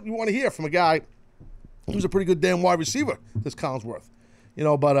 And that's what you want to hear from a guy who's a pretty good damn wide receiver, this Collinsworth.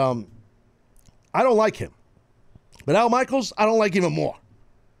 But I don't like him. But Al Michaels, I don't like even more.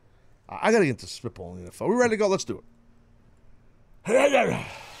 I got to get into spitballing the NFL. We ready to go? Let's do it.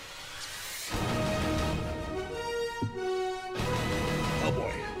 Oh,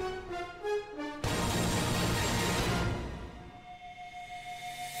 boy.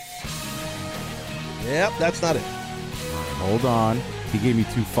 Yep, that's not it. Hold on. He gave me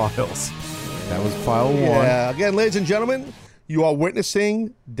 2 files. That was file 1. Yeah, again, ladies and gentlemen, you are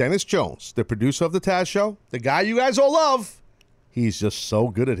witnessing Dennis Jones, the producer of the Taz Show, the guy you guys all love. He's just so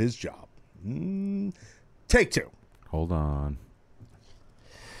good at his job. Take 2. Hold on.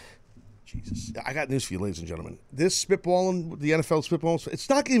 Jesus. I got news for you, ladies and gentlemen. This spitballing, the NFL spitballing, it's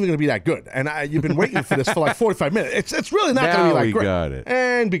not even going to be that good. And you've been waiting for this for like 45 minutes. It's really not going to be like great. Got it.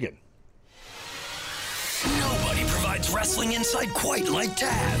 And begin. Nobody provides wrestling insight quite like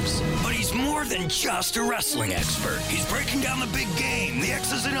Taz. But he's more than just a wrestling expert. He's breaking down the big game, the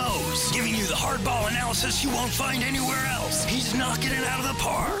X's and O's, giving you the hardball analysis you won't find anywhere else. He's knocking it out of the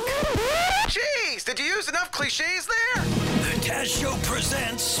park. Jeez, did you use enough cliches there? The Taz Show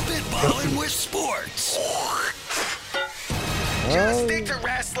presents Spitballing with Sports. Just stick to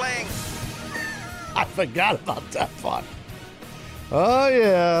wrestling. I forgot about that part. Oh,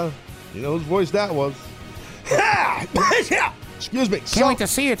 yeah. You know whose voice that was. Excuse me. Can't wait to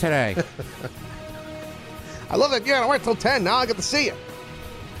see you today. I love that. Yeah, I wait till 10. Now I get to see you.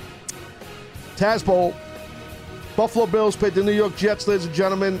 Taz Bowl. Buffalo Bills played the New York Jets, ladies and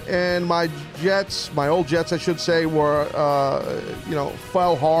gentlemen, and my Jets, my old Jets, I should say, were,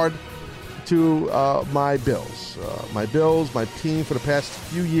 fell hard to my Bills. My Bills, my team for the past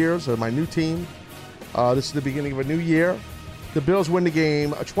few years, my new team. This is the beginning of a new year. The Bills win the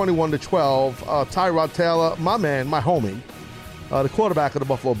game 21-12. Tyrod Taylor, my man, my homie, the quarterback of the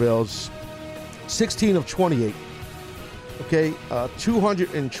Buffalo Bills, 16 of 28. Okay,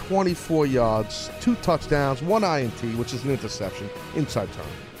 224 yards, 2 touchdowns, 1 INT, which is an interception, inside turn.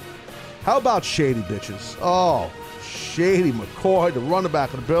 How about Shady bitches? Oh, Shady McCoy, the running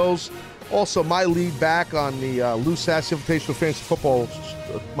back of the Bills. Also, my lead back on the Lou Sass Invitational Fantasy Football,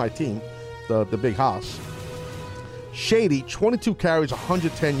 my team, the Big House. Shady, 22 carries,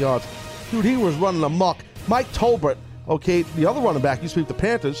 110 yards. Dude, he was running amok. Mike Tolbert, okay, the other running back used to be with the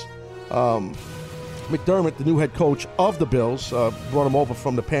Panthers. McDermott, the new head coach of the Bills, brought him over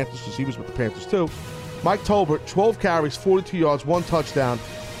from the Panthers because he was with the Panthers too. Mike Tolbert, 12 carries, 42 yards, 1 touchdown.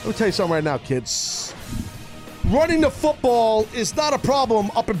 Let me tell you something right now, kids. Running the football is not a problem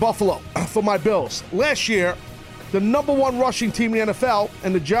up in Buffalo for my Bills. Last year, the number 1 rushing team in the NFL,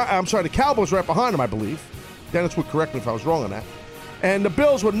 and the Cowboys were right behind them, I believe. Dennis would correct me if I was wrong on that. And the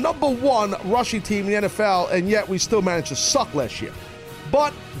Bills were number 1 rushing team in the NFL, and yet we still managed to suck last year.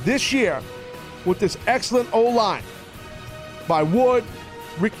 But this year, with this excellent O-line by Wood,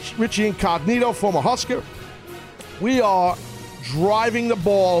 Richie Incognito, former Husker, we are driving the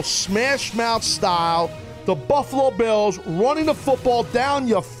ball smash mouth style. The Buffalo Bills running the football down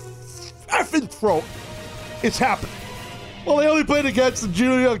your effing throat. It's happening. Well, they only played against the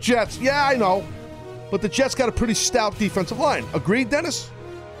New York Jets. Yeah, I know. But the Jets got a pretty stout defensive line. Agreed, Dennis?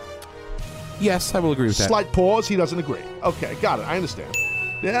 Yes, I will agree with that. Slight pause. He doesn't agree. Okay, got it. I understand.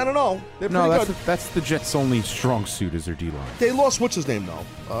 Yeah, I don't know. They're pretty good. That's the Jets' only strong suit is their D-line. They lost, what's his name,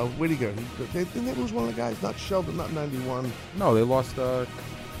 though? Where'd he go? Didn't they lose one of the guys? Not Sheldon, not 91. No, they lost... the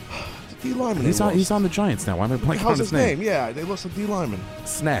D-lineman. He's on the Giants now. Why am I blanking on his name? Yeah, they lost a D-lineman.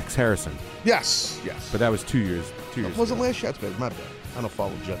 Snacks, Harrison. Yes. But that was 2 years. Was it last year? That's my bad. I don't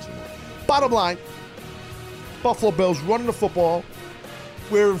follow Jets anymore. Bottom line, Buffalo Bills running the football.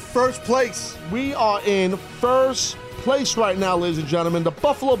 We're in first place. We are in first place right now, ladies and gentlemen. The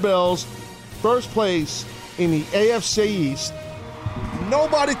Buffalo Bills, first place in the AFC East.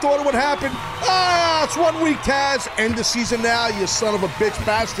 Nobody thought it would happen. It's 1 week, Taz. End the season now, you son of a bitch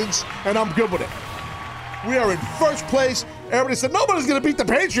bastards, and I'm good with it. We are in first place. Everybody said, nobody's going to beat the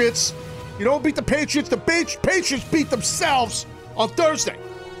Patriots. You don't beat the Patriots. The Patriots beat themselves on Thursday.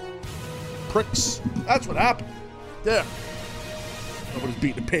 Pricks. That's what happened. There. Nobody's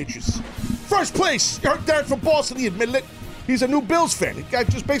beating the Patriots. First place. You heard Derek from Boston. He admitted it. He's a new Bills fan. The guy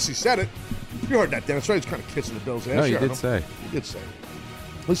just basically said it. You heard that, Dennis, right? He's kind of kissing the Bills' ass. No, you did say. He did say it.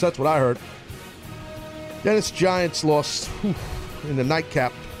 At least that's what I heard. Dennis, Giants lost in the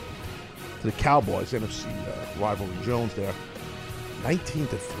nightcap to the Cowboys. NFC rivalry Jones there. 19-3.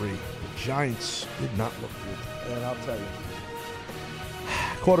 The Giants did not look good. And I'll tell you.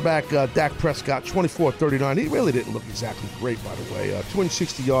 Quarterback Dak Prescott, 24-39. He really didn't look exactly great, by the way.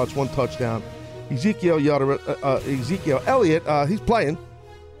 260 yards, 1 touchdown. Ezekiel Elliott, he's playing.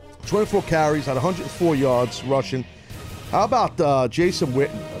 24 carries at 104 yards rushing. How about Jason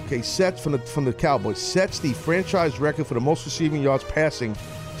Witten? Okay, sets from the Cowboys. Sets the franchise record for the most receiving yards passing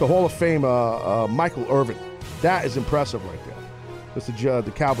to Hall of Fame Michael Irvin. That is impressive right there. Because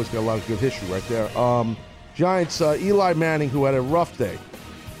the Cowboys got a lot of good history right there. Giants, Eli Manning, who had a rough day.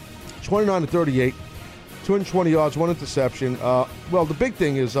 29-38, 220 yards, 1 interception. Well, the big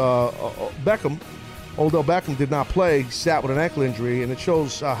thing is Odell Beckham did not play. He sat with an ankle injury, and it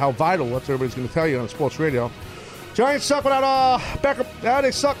shows how vital, that's what everybody's going to tell you on sports radio. Giants suck without Beckham. Yeah,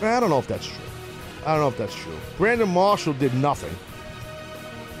 they suck. I don't know if that's true. Brandon Marshall did nothing.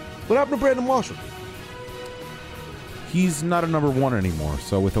 What happened to Brandon Marshall? He's not a number one anymore.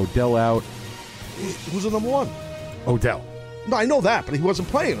 So with Odell out, who's the number one? Odell. No, I know that, but he wasn't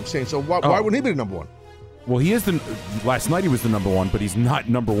playing. I'm saying, so why wouldn't he be the number one? Well, he is last night he was the number one, but he's not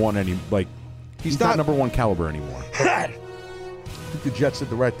number one he's not number one caliber anymore. I think the Jets did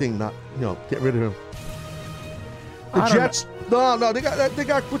the right thing, not get rid of him. The Jets, no, they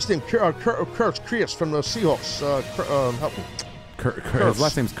got what's his name, Kurtz from the Seahawks. Help me. His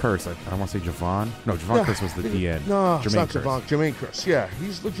last name's Kurtz. I don't want to say Javon. No, Javon Kurtz was the DN. No, Jermaine it's not Kurtz. Javon. Jermaine Kurtz. Yeah,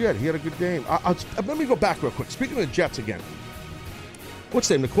 he's legit. He had a good game. Let me go back real quick. Speaking of the Jets again, what's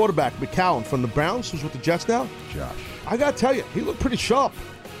his name? The quarterback, McCown from the Browns, who's with the Jets now? Josh. I got to tell you, he looked pretty sharp.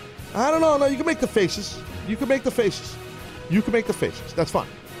 I don't know. No, you can make the faces. You can make the faces. That's fine.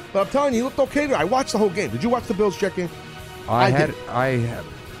 But I'm telling you, he looked okay there. I watched the whole game. Did you watch the Bills-Jet game?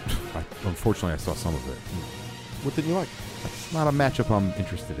 Unfortunately, I saw some of it. What didn't you like? It's not a matchup I'm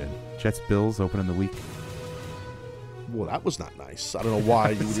interested in. Jets-Bills opening the week. Well, that was not nice. I don't know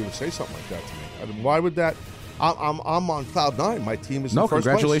why you would even say something like that to me. I mean, why would that? I'm on cloud 9. My team is in first place.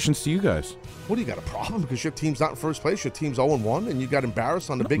 No, congratulations to you guys. What do you got a problem? Because your team's not in first place. Your team's 0-1, and you got embarrassed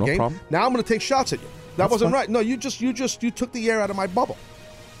on the big game. Problem. Now I'm going to take shots at you. That wasn't right. No, you took the air out of my bubble.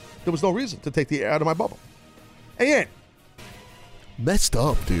 There was no reason to take the air out of my bubble. And messed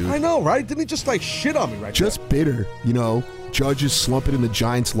up, dude. I know, right? Didn't he just shit on me right Just there? bitter, Judge is slumping and the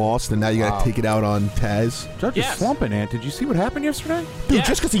Giants lost, and now you got to take it out on Taz. Judge is slumping, Ant. Did you see what happened yesterday? Dude,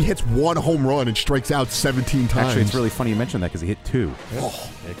 just because he hits one home run and strikes out 17 times. Actually, it's really funny you mentioned that because he hit 2. Yeah.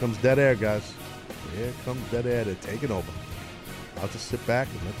 Oh. Here comes dead air, guys. Here comes dead air. They're taking over. I'll just sit back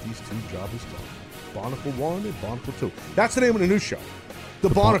and let these two jobbers go. Barnacle 1 and Barnacle 2. That's the name of the new show. The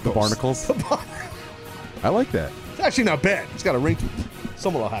Barnacles. The Barnacles? I like that. It's actually not bad. It's got a ring to it.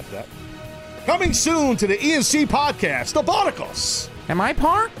 Someone will have that. Coming soon to the ENC podcast, The Barnacles. Am I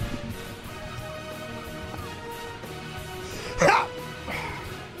part?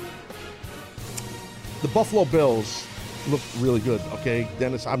 The Buffalo Bills look really good, okay?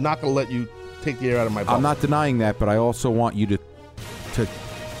 Dennis, I'm not going to let you take the air out of my bubble. I'm not denying that, but I also want you to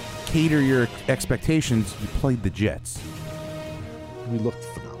cater your expectations. You played the Jets. We looked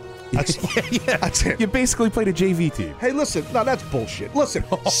phenomenal. That's that's it. You basically played a JV team. Hey, listen. No, that's bullshit. Listen.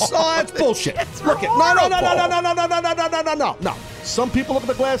 That's bullshit. Look it. No. Some people look at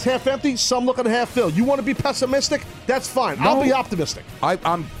the glass half empty. Some look at it half filled. You want to be pessimistic? That's fine. No, I'll be optimistic.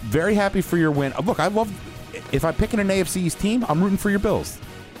 I'm very happy for your win. Look, I love. If I'm picking an AFC East team, I'm rooting for your Bills.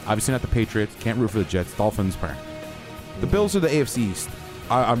 Obviously not the Patriots. Can't root for the Jets. Dolphins. The Bills are the AFC East.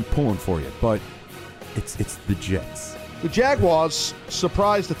 I'm pulling for you, but it's the Jets. The Jaguars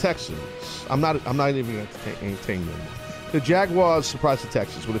surprised the Texans. I'm not even going to entertain them. The Jaguars surprised the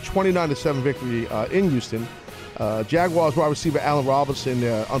Texans with a 29-7 victory in Houston. Jaguars wide receiver Allen Robinson,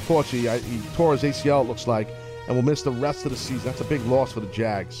 unfortunately, he tore his ACL, it looks like, and will miss the rest of the season. That's a big loss for the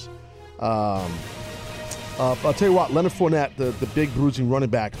Jags. I'll tell you what, Leonard Fournette, the big bruising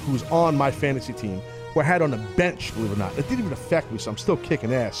running back, who's on my fantasy team, who I had on the bench, believe it or not. It didn't even affect me, so I'm still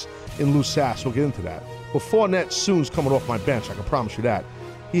kicking ass in loose Sass. We'll get into that. But Fournette soon's coming off my bench, I can promise you that.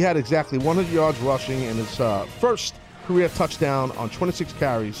 He had exactly 100 yards rushing and his first career touchdown on 26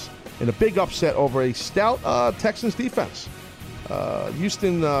 carries in a big upset over a stout Texans defense.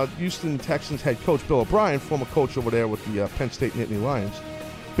 Houston Texans head coach Bill O'Brien, former coach over there with the Penn State Nittany Lions,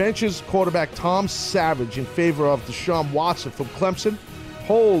 benches quarterback Tom Savage in favor of Deshaun Watson from Clemson.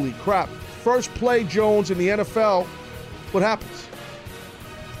 Holy crap. First play, Jones, in the NFL. What happens?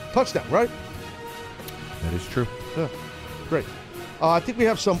 Touchdown, right? That is true. Yeah, great. I think we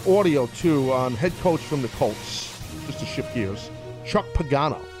have some audio, too, on head coach from the Colts, just to shift gears, Chuck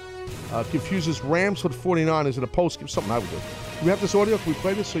Pagano. Confuses Rams with 49ers in a post-game, something I would do. Do we have this audio? Can we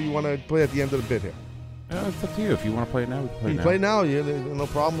play this, or you want to play at the end of the bit here? It's up to you. If you want to play it now, we can play it now. Play it now? Yeah, no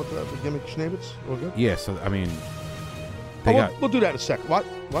problem with the gimmick schnabbits? We're good? Yeah, so, I mean... We'll do that in a second. What?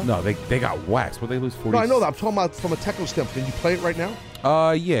 No, they got waxed. Will they lose 40? No, I know that. I'm talking about from a technical standpoint. Can you play it right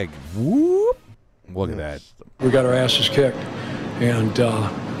now? Yeah. Whoop. Look at that. We got our asses kicked. And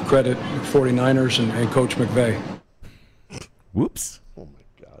credit 49ers and Coach McVay. Whoops. Oh, my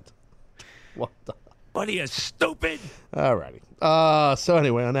God. What the? What are you, stupid? All righty. So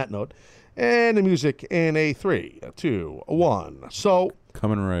anyway, on that note, and the music in a 3, 2, 1. So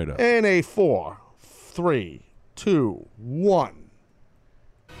coming right up. In a 4, 3, 2, 1.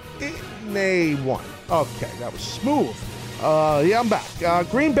 In a 1. Okay, that was smooth. Yeah, I'm back.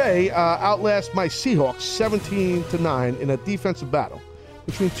 Green Bay outlast my Seahawks 17-9 in a defensive battle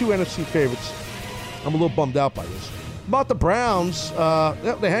between two NFC favorites. I'm a little bummed out by this. About the Browns,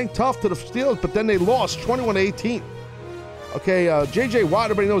 they hang tough to the Steelers, but then they lost 21-18. Okay, J.J.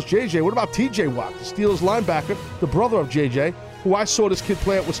 Watt, everybody knows J.J. What about T.J. Watt, the Steelers linebacker, the brother of J.J., who I saw this kid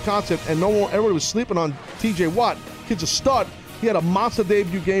play at Wisconsin, and everybody was sleeping on T.J. Watt. Kid's a stud. He had a monster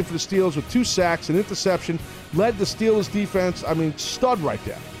debut game for the Steelers with 2 sacks, an interception, led the Steelers defense. I mean, stud right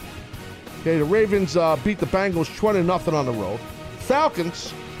there. Okay, the Ravens beat the Bengals 20-0 on the road.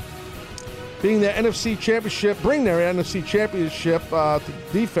 Falcons, bring their NFC championship to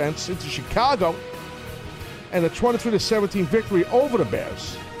defense into Chicago, and a 23-17 victory over the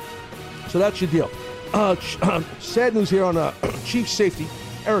Bears. So that's your deal. Sad news here on Chief safety,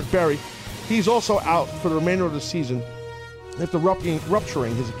 Eric Berry. He's also out for the remainder of the season after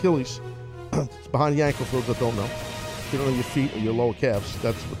rupturing his Achilles. It's behind the ankle, for those that don't know. If you don't know your feet or your lower calves,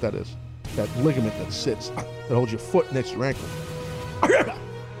 that's what that is. That ligament that sits, that holds your foot next to your ankle.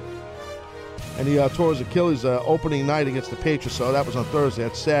 And he tore his Achilles opening night against the Patriots, so that was on Thursday.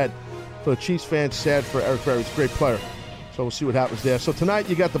 That's sad for the Chiefs fans, sad for Eric Berry. He's a great player. So we'll see what happens there. So tonight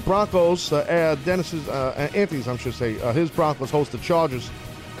you got the Broncos, Anthony's, I should say, his Broncos host the Chargers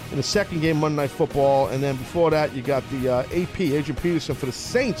in the second game, Monday Night Football. And then before that, you got the AP, Adrian Peterson for the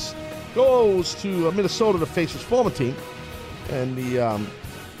Saints, goes to Minnesota to face his former team. And the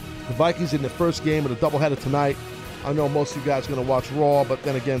Vikings in the first game of the doubleheader tonight. I know most of you guys are going to watch Raw, but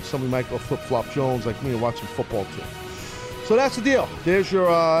then again, somebody might go flip-flop Jones like me and watch some football too. So that's the deal. There's your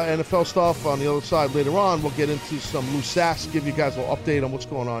NFL stuff. On the other side later on, we'll get into some Lou Sass, give you guys a little update on what's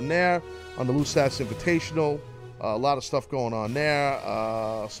going on there, on the Lou Sass Invitational. A lot of stuff going on there.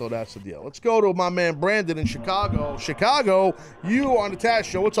 So that's the deal. Let's go to my man Brandon in Chicago. Chicago, you on the Taz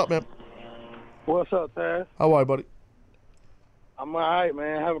Show. What's up, man? What's up, Taz? How are you, buddy? I'm all right,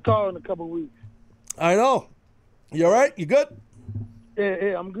 man. I haven't called in a couple of weeks. I know. You all right? You good?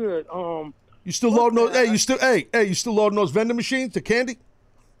 Yeah, I'm good. You still loading those? You still loading those vending machines to candy?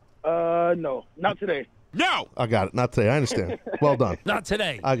 No, not today. No. I got it. Not today. I understand. Well done. Not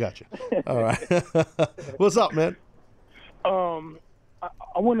today. I got you. All right. What's up, man? I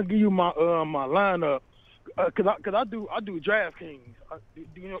want to give you my my lineup because I do DraftKings.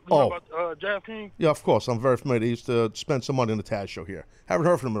 Do you know about DraftKings? Yeah, of course. I'm very familiar. They used to spend some money on the Taz Show here. Haven't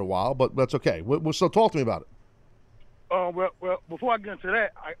heard from them in a while, but that's okay. So talk to me about it. Well, before I get into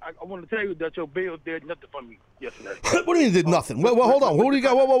that, I want to tell you that your Bills did nothing for me yesterday. What do you mean did nothing? Well, hold on. Who do you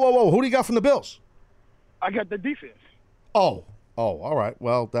got? Whoa. Who do you got from the Bills? I got the defense. Oh, all right.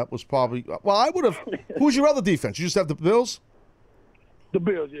 Well, that was probably. Well, I would have. Who's your other defense? You just have the Bills. The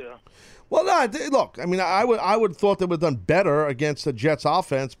Bills, yeah. Well, no. Look, I mean, I would thought they would have done better against the Jets'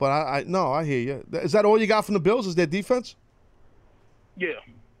 offense, but I hear you. Is that all you got from the Bills? Is their defense? Yeah.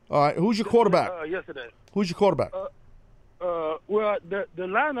 All right. Who's your quarterback? Yesterday. Who's your quarterback? Well, the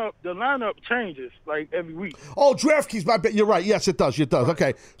lineup changes like every week. Oh, DraftKings. My bet. You're right. Yes, it does. It does.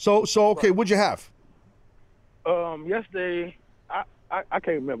 Okay. So okay. What'd you have? Yesterday, I can't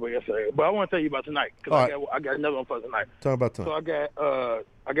remember yesterday, but I want to tell you about tonight because I got another one for tonight. Tell me about tonight. So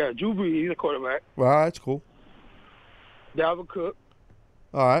I got Drew Brees, a quarterback. All right, that's cool. Dalvin Cook.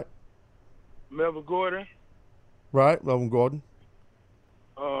 All right. Melvin Gordon. Right, Melvin Gordon.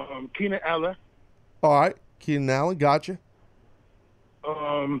 Keenan Allen. All right, Keenan Allen, gotcha.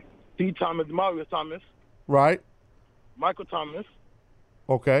 D. Thomas, Mario Thomas. Right. Michael Thomas.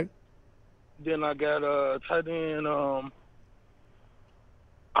 Okay. Then I got tight end.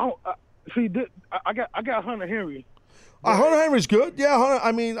 I got Hunter Henry. Hunter Henry's good. Yeah, Hunter.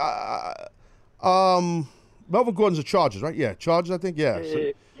 I mean, Melvin Gordon's the Chargers, right? Yeah, Chargers. I think. Yeah.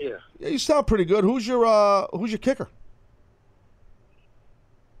 Yeah, you sound pretty good. Who's your kicker?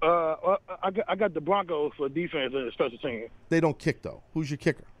 I got the Broncos for defense and special team. They don't kick though. Who's your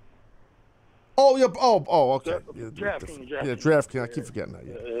kicker? Oh, yeah. Oh, okay. DraftKings. Yeah, DraftKings. I keep forgetting that.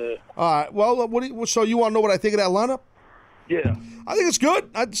 Yeah. All right. Well, so you want to know what I think of that lineup? Yeah. I think it's good.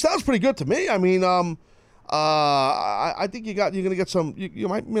 It sounds pretty good to me. I mean, I think you're going to get some. You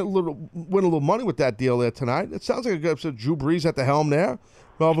might win a little money with that deal there tonight. It sounds like a good. So Drew Brees at the helm there.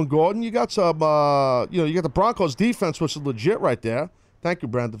 Melvin Gordon. You got some. You got the Broncos defense, which is legit right there. Thank you,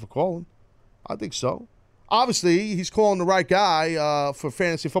 Brandon, for calling. I think so. Obviously, he's calling the right guy for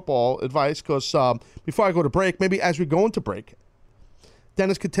fantasy football advice because before I go to break, maybe as we go into break,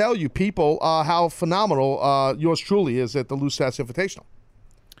 Dennis could tell you people how phenomenal yours truly is at the Lou Sass Invitational.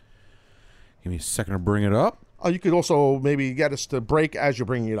 Give me a second to bring it up. You could also maybe get us to break as you're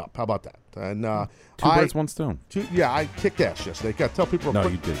bringing it up. How about that? And two birds, one stone. I kicked ass yesterday. Got to tell people. No,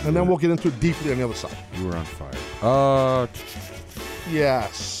 you did. And then we'll get into it deeply on the other side. You were on fire.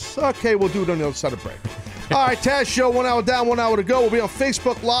 Yes. Okay, we'll do it on the other side of break. All right, Taz Show, 1 hour down, 1 hour to go. We'll be on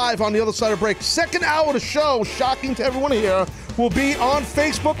Facebook Live on the other side of break. Second hour of the show, shocking to everyone here, will be on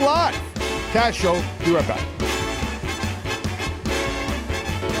Facebook Live. Taz Show, be right back.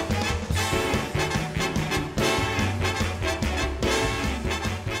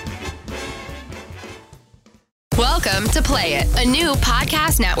 Welcome to Play It, a new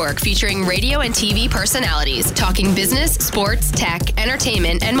podcast network featuring radio and TV personalities talking business, sports, tech,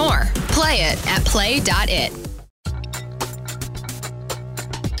 entertainment, and more. Play it at play.it.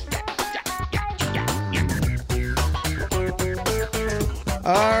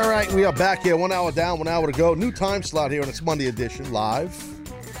 All right, we are back here. 1 hour down, 1 hour to go. New time slot here on its Monday edition, live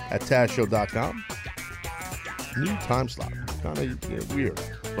at TazShow.com. New time slot. Kind of weird,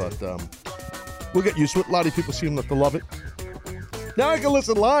 but we'll get used to it. A lot of people seem to love it. Now I can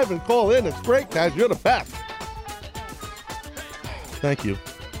listen live and call in. It's great, Taz. You're the best. Thank you.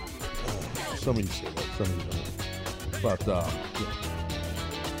 Some of you say that, some of you don't. But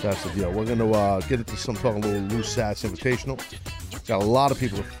that's the deal. We're going to get into some talking a little loose Sass Invitational. Got a lot of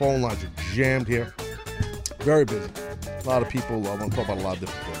people. The phone lines are jammed here. Very busy. A lot of people want to talk about a lot of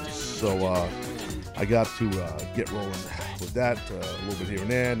different things. So I got to get rolling with that a little bit here and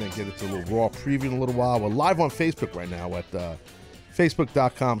there, and then get into a little Raw preview in a little while. We're live on Facebook right now at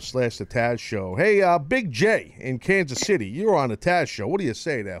Facebook.com/The Taz Show. Hey, Big J in Kansas City, you're on The Taz Show. What do you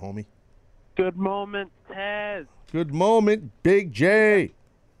say there, homie? Good moment, Taz. Good moment, Big J.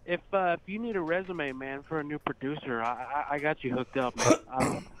 If you need a resume, man, for a new producer, I got you hooked up,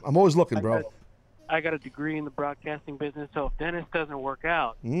 man. I'm always looking, bro. I got a degree in the broadcasting business, so if Dennis doesn't work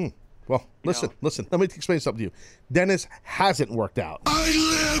out... Well, listen. Let me explain something to you. Dennis hasn't worked out. I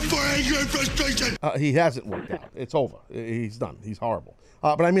live for anger and frustration. He hasn't worked out. It's over. He's done. He's horrible.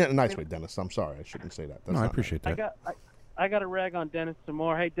 But I mean it in a nice way, Dennis. I'm sorry. I shouldn't say that. That's I appreciate that. I got to rag on Dennis some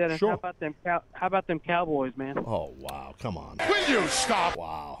more. Hey, Dennis, Sure. how about them Cowboys, man? Oh, wow. Come on. Will you stop?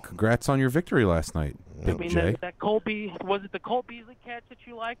 Wow. Congrats on your victory last night, Big J. That was it the Cole Beasley catch that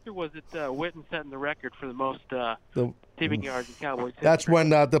you liked, or was it Witten setting the record for the most receiving yards in Cowboys history? That's when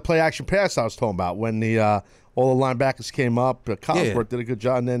the play-action pass I was talking about, when the all the linebackers came up. Collinsworth did a good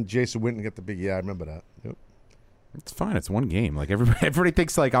job, and then Jason Witten got the big. Yeah, I remember that. Yep. It's fine. It's one game. Like everybody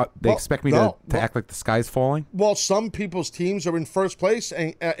thinks like they expect me to act like the sky's falling. Well, some people's teams are in first place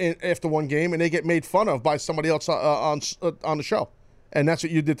after one game, and they get made fun of by somebody else on the show, and that's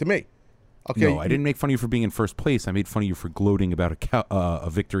what you did to me. Okay. No, I didn't make fun of you for being in first place. I made fun of you for gloating about a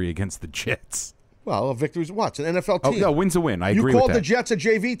victory against the Jets. Well, a victory's what? It's an NFL team. Oh, no, win's a win. I agree with that. You called the Jets a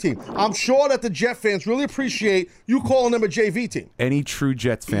JV team. I'm sure that the Jet fans really appreciate you calling them a JV team. Any true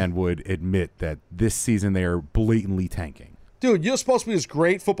Jets fan would admit that this season they are blatantly tanking. Dude, you're supposed to be this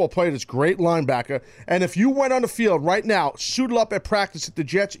great football player, this great linebacker, and if you went on the field right now, suited up at practice at the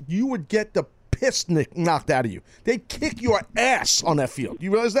Jets, you would get the piss knocked out of you. They'd kick your ass on that field.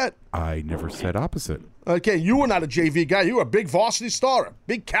 You realize that? I never said opposite. Okay, you were not a JV guy. You were a big varsity starter.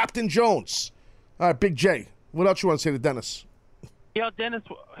 Big Captain Jones. All right, Big J, what else you want to say to Dennis? Yo, Dennis,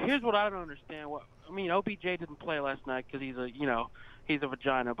 here's what I don't understand. OBJ didn't play last night because he's a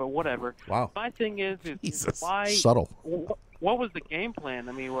vagina, but whatever. Wow. My thing is why... Subtle. What was the game plan?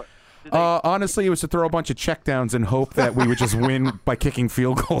 I mean, honestly, it was to throw a bunch of checkdowns and hope that we would just win by kicking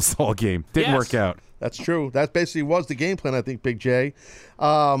field goals all game. Didn't work out. That's true. That basically was the game plan, I think, Big J.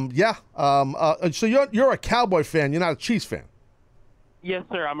 So you're a Cowboy fan. You're not a Chiefs fan. Yes,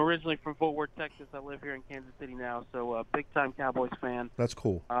 sir. I'm originally from Fort Worth, Texas. I live here in Kansas City now, so big-time Cowboys fan. That's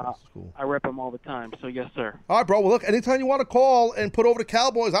cool. That's cool. I rep them all the time, so yes, sir. All right, bro. Well, look, anytime you want to call and put over the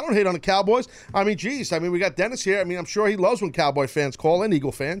Cowboys, I don't hate on the Cowboys. I mean, geez. I mean, we got Dennis here. I mean, I'm sure he loves when Cowboy fans call and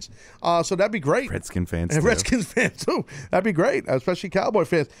Eagle fans. So that'd be great. Redskin fans, and Redskins fans, too. That'd be great, especially Cowboy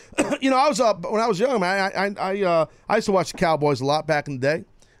fans. When I was young, man, I used to watch the Cowboys a lot back in the day.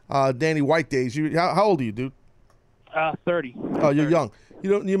 Danny White days. How old are you, dude? 30. Oh, you're young.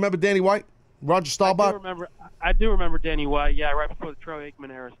 You remember Danny White? Roger Staubach? I do remember Danny White, yeah, right before the Troy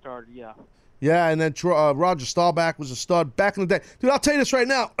Aikman era started, yeah. Yeah, and then Roger Staubach was a stud back in the day. Dude, I'll tell you this right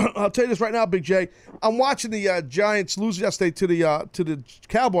now. Big J. I'm watching the Giants lose yesterday to the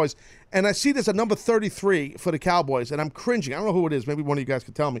Cowboys, and I see there's a number 33 for the Cowboys, and I'm cringing. I don't know who it is. Maybe one of you guys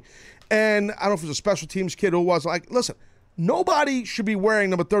could tell me. And I don't know if it was a special teams kid who was like, listen, nobody should be wearing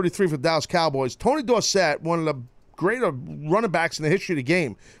number 33 for the Dallas Cowboys. Tony Dorsett, one of the greater running backs in the history of the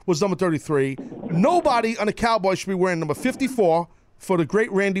game, was number 33. Nobody on the Cowboys should be wearing number 54 for the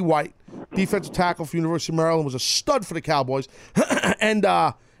great Randy White, defensive tackle for University of Maryland, was a stud for the Cowboys. and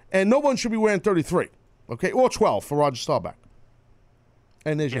no one should be wearing 33, okay, or 12 for Roger Staubach.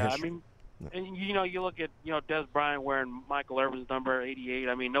 And there's your history. I mean, and you look at Des Bryant wearing Michael Irvin's number 88.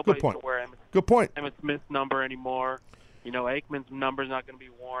 I mean, nobody's going to wear Emmitt Smith's number anymore. Aikman's number's not going to be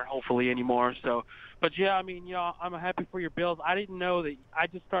worn, hopefully, anymore. So, but yeah, I mean, I'm happy for your Bills. I didn't know that. I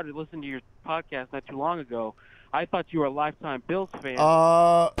just started listening to your podcast not too long ago. I thought you were a lifetime Bills fan.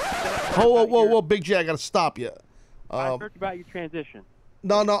 Whoa, Big J, I got to stop you. I heard about your transition.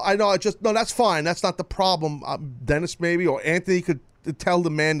 No, I know. That's fine. That's not the problem. Dennis, maybe, or Anthony could tell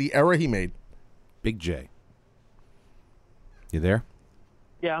the man the error he made. Big J. You there?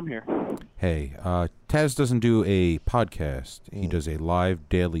 Yeah, I'm here. Hey, Taz doesn't do a podcast. He does a live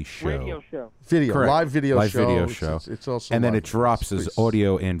daily show. Radio show. Video. Correct. Live video show. It's also and then live. it drops as Please.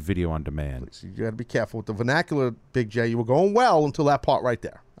 audio and video on demand. So you got to be careful with the vernacular, Big J. You were going well until that part right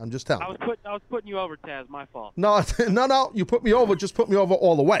there. I'm just telling you. I was putting you over, Taz. My fault. No. You put me over. Just put me over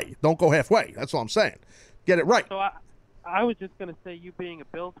all the way. Don't go halfway. That's all I'm saying. Get it right. So I was just going to say, you being a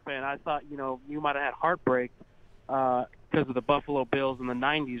Bills fan, I thought, you might have had heartbreak because of the Buffalo Bills in the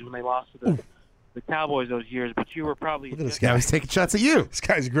 90s when they lost to the Cowboys those years, but you were probably... Look at this guy. I was taking shots at you. This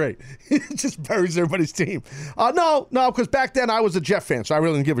guy's great. He just buries everybody's team. No, because back then I was a Jet fan, so I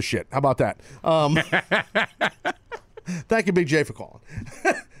really didn't give a shit. How about that? Thank you, Big J, for calling.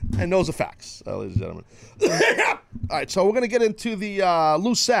 And those are facts, ladies and gentlemen. All right, so we're going to get into the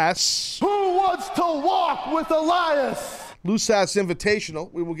Lou Sass. Who wants to walk with Elias? Lou Sass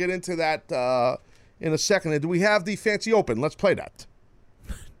Invitational. We will get into that in a second. Do we have the fancy open? Let's play that.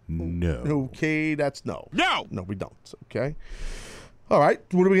 No. Okay, that's no. No. No, we don't. Okay. All right,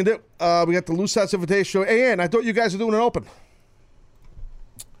 what are we going to do? We got the Lou Sass Invitational. And I thought you guys were doing an open.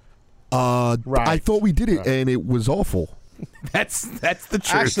 Right. I thought we did it, and it was awful. That's the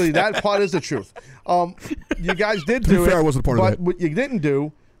truth. Actually, that part is the truth. You guys did do fair, it. I wasn't part of but that. what you didn't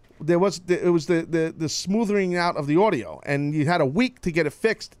do, it was the smoothing out of the audio, and you had a week to get it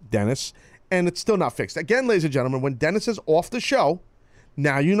fixed, Dennis, and it's still not fixed. Again, ladies and gentlemen, when Dennis is off the show,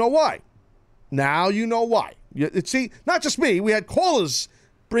 now you know why. Now you know why. See, not just me. We had callers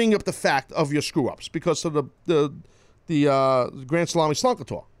bringing up the fact of your screw ups because of the Grand Salami Slunker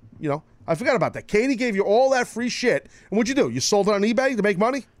tour. I forgot about that. Katie gave you all that free shit, and what'd you do? You sold it on eBay to make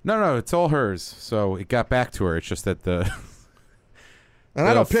money? No, it's all hers. So it got back to her. It's just that the and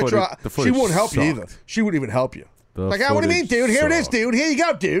I don't picture she wouldn't help you either. She wouldn't even help you. What do you mean, dude? Here it is, dude. Here you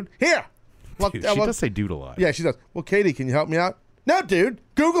go, dude. Here. Dude, she does say dude a lot. Yeah, she does. Well, Katie, can you help me out? No, dude.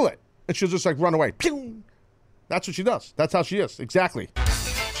 Google it. And she'll just run away. Pew! That's what she does. That's how she is. Exactly.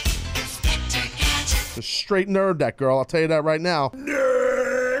 A straight nerd, that girl. I'll tell you that right now.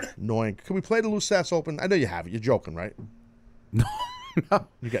 Nerd! Annoying. Can we play the Lou Sass Open? I know you have it. You're joking, right? No.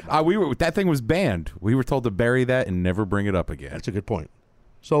 You get that thing was banned. We were told to bury that and never bring it up again. That's a good point.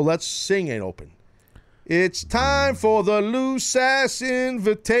 So let's sing an open. It's time for the Lou Sass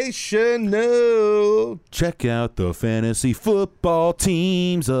Invitational. Check out the fantasy football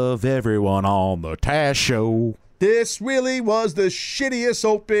teams of everyone on the Taz Show. This really was the shittiest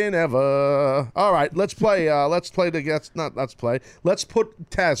open ever. All right, let's play. Let's put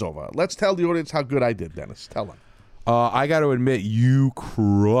Taz over. Let's tell the audience how good I did, Dennis. Tell them. I got to admit, you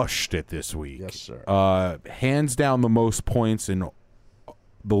crushed it this week. Yes, sir. Hands down the most points in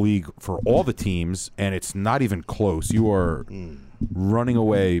the league for all the teams, and it's not even close. You are running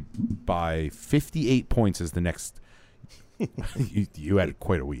away by 58 points as the next. you had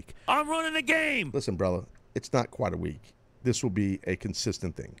quite a week. I'm running the game. Listen, brother, it's not quite a week. This will be a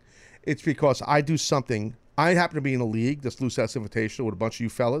consistent thing. It's because I do something. I happen to be in a league, this Lou Sass Invitational, with a bunch of you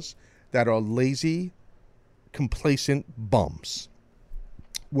fellas that are lazy, complacent bums.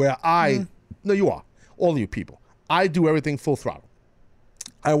 Where no, you are. All of you people. I do everything full throttle.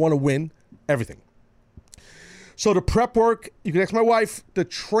 I want to win everything. So the prep work, you can ask my wife. The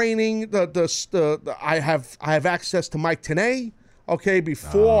training, I have access to Mike Tenay. Okay,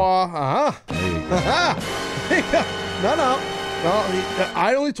 before No.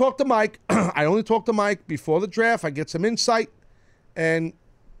 I only talk to Mike. I only talk to Mike before the draft. I get some insight, and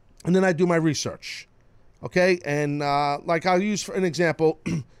then I do my research. Okay, and like I'll use for an example,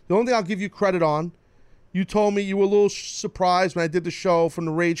 the only thing I'll give you credit on. You told me you were a little surprised when I did the show from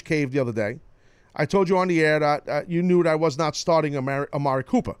the Rage Cave the other day. I told you on the air that you knew that I was not starting Amari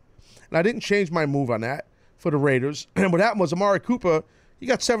Cooper. And I didn't change my move on that for the Raiders. And what happened was Amari Cooper, he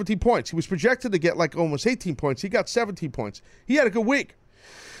got 17 points. He was projected to get like almost 18 points. He got 17 points. He had a good week.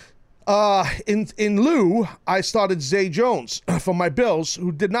 In lieu, I started Zay Jones for my Bills,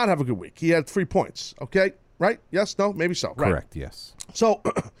 who did not have a good week. He had 3 points. Okay? Right? Yes? No? Maybe so. Right. Correct, yes. So,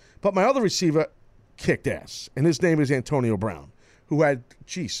 but my other receiver kicked ass, and his name is Antonio Brown, who had,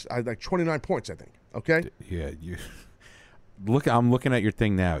 like 29 points, I think. Okay? Yeah, I'm looking at your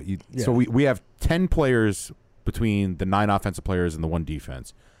thing now. So we have 10 players between the 9 offensive players and the 1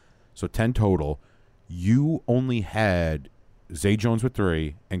 defense. So 10 total. You only had Zay Jones with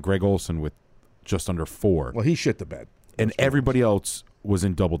 3 and Greg Olsen with just under 4. Well, he shit the bed. And everybody else was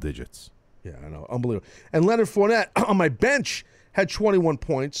in double digits. Yeah, I know. Unbelievable. And Leonard Fournette on my bench had 21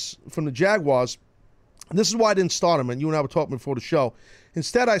 points from the Jaguars. This is why I didn't start him, and you and I were talking before the show.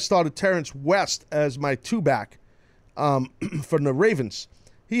 Instead, I started Terrence West as my two-back for the Ravens.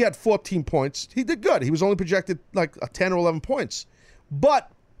 He had 14 points. He did good. He was only projected like 10 or 11 points.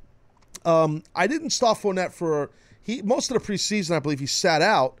 But I didn't start Fournette for most of the preseason. I believe he sat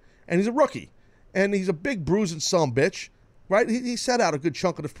out, and he's a rookie, and he's a big bruising son bitch, right? He sat out a good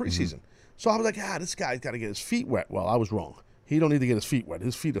chunk of the preseason. So I was like, this guy's got to get his feet wet. Well, I was wrong. He don't need to get his feet wet.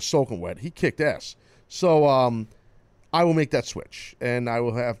 His feet are soaking wet. He kicked ass. So I will make that switch, and I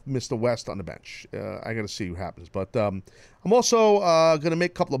will have Mr. West on the bench. I got to see what happens. But I'm also going to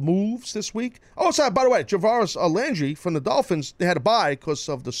make a couple of moves this week. Oh, sorry, by the way, Javaris Landry from the Dolphins, they had to buy because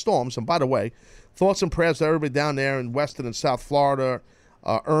of the storms. And by the way, thoughts and prayers to everybody down there in Western and South Florida.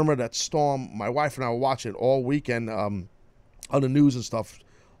 Irma, that storm, my wife and I were watching it all weekend on the news and stuff.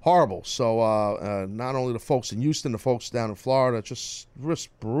 Horrible. So not only the folks in Houston, the folks down in Florida, just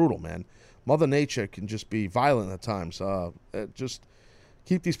brutal, man. Mother Nature can just be violent at times. Just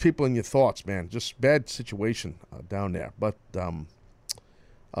keep these people in your thoughts, man. Just bad situation down there. But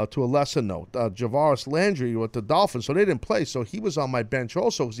to a lesser note, Javaris Landry with the Dolphins, so they didn't play, so he was on my bench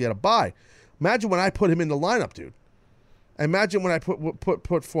also because he had a bye. Imagine when I put him in the lineup, dude. Imagine when I put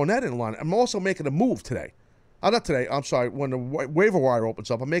Fournette in the lineup. I'm also making a move today. Not today. I'm sorry. When the waiver wire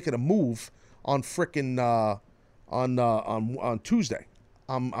opens up, I'm making a move on frickin' on Tuesday.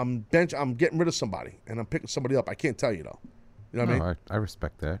 I'm getting rid of somebody, and I'm picking somebody up. I can't tell you though. You know what I mean? I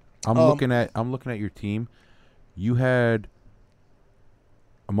respect that. I'm looking at your team. You had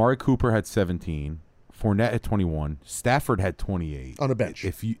Amari Cooper had 17, Fournette had 21, Stafford had 28 on the bench.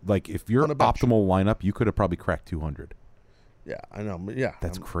 If your optimal lineup, you could have probably cracked 200. Yeah, I know. Yeah,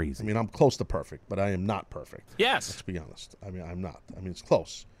 that's crazy. I mean, I'm close to perfect, but I am not perfect. Yes. Let's be honest. I mean, I'm not. I mean, it's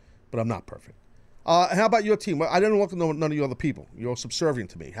close, but I'm not perfect. How about your team? I didn't look at none of you other people. You're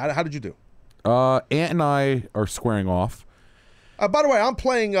subservient to me. How did you do? Ant and I are squaring off. By the way, I'm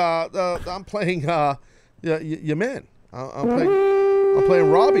playing. Your man. I'm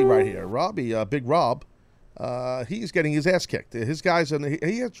playing Robbie right here. Robbie, Big Rob. He's getting his ass kicked. His guys don't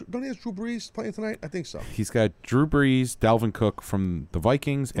he have Drew Brees playing tonight? I think so. He's got Drew Brees, Dalvin Cook from the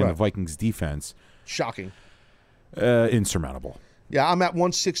Vikings, and the Vikings defense. Shocking. Insurmountable. Yeah, I'm at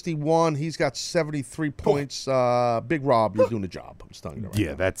 161. He's got 73 points. Big Rob, you're doing the job. I'm just telling you that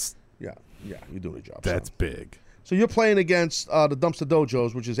right now. Yeah, you're doing the job. That's big. So you're playing against the Dumpster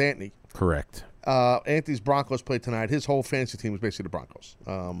Dojos, which is Anthony. Correct. Anthony's Broncos play tonight. His whole fantasy team is basically the Broncos.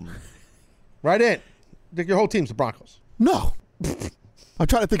 Right in. I think your whole team's the Broncos. No. I'm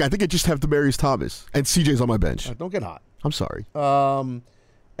trying to think. I think I just have Demaryius Thomas and CJ's on my bench. Don't get hot. I'm sorry. And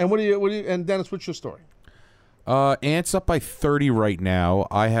what do you and Dennis, what's your story? Ant's up by 30 right now.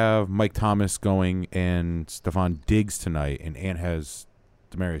 I have Mike Thomas going and Stephon Diggs tonight, and Ant has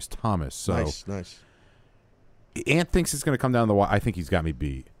Demaryius Thomas. So nice. Ant thinks it's going to come down the wire. I think he's got me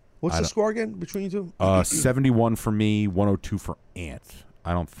beat. What's the score again between you two? 71 for me, 102 for Ant.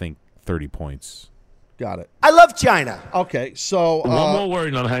 I don't think 30 points. Got it. I love China. Okay, so one more word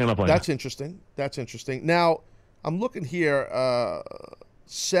and I'm hanging up on you. That's interesting. Now, I'm looking here,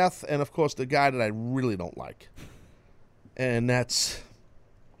 Seth, and of course the guy that I really don't like, and that's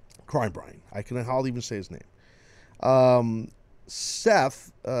Crime Brian. I can hardly even say his name.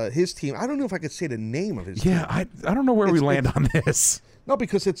 Seth, his team. I don't know if I could say the name of his team. Yeah, I don't know where we land on this. No,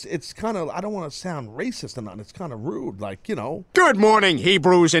 because it's kind of, I don't want to sound racist or nothing. It's kind of rude, like, you know. Good morning,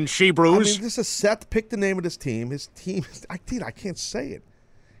 Hebrews and Shebrews. I mean, this is Seth picked the name of this team. His team, I can't say it.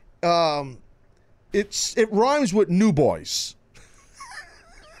 It rhymes with New Boys.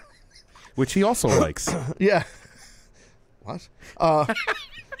 Which he also likes. Yeah. What?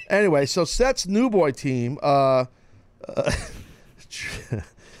 Anyway, so Seth's New Boy team,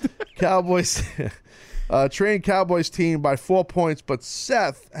 Cowboys... trained Cowboys team by 4 points, but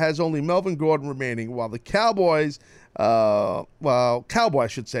Seth has only Melvin Gordon remaining, while the Cowboys, Cowboy, I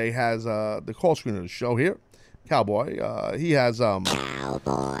should say, has the call screen of the show here. Cowboy, he has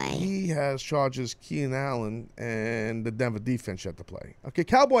he has Chargers, Keenan Allen, and the Denver defense yet to play. Okay,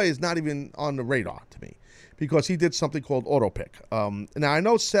 Cowboy is not even on the radar to me because he did something called auto pick. Now I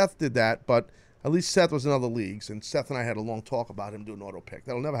know Seth did that, but at least Seth was in other leagues, and Seth and I had a long talk about him doing auto pick.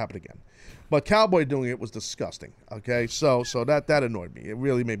 That'll never happen again. But Cowboy doing it was disgusting. Okay, so that annoyed me. It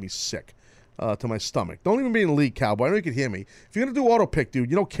really made me sick to my stomach. Don't even be in the league, Cowboy. I know you can hear me. If you're gonna do auto pick,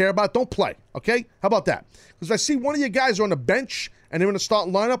 dude, you don't care about it, don't play. Okay, how about that? Because if I see one of you guys are on the bench and they're in the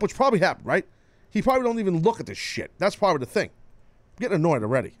starting lineup, which probably happened, right? He probably don't even look at this shit. That's probably the thing. I'm getting annoyed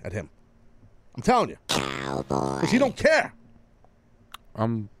already at him. I'm telling you, because he don't care.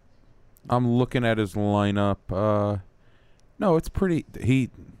 I'm looking at his lineup. No, it's pretty.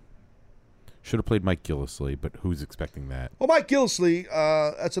 Should have played Mike Gillislee, but who's expecting that? Well, Mike Gillislee,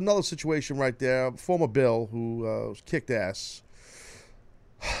 that's another situation right there. Former Bill who kicked ass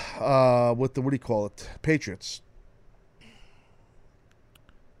with the, Patriots.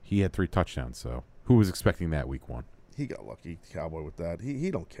 He had 3 touchdowns, so who was expecting that week 1? He got lucky, Cowboy, with that.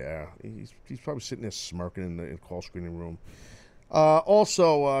 He don't care. He's probably sitting there smirking in the call screening room.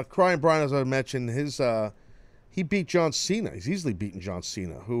 Also, Crying Brian, as I mentioned, he beat John Cena. He's easily beaten John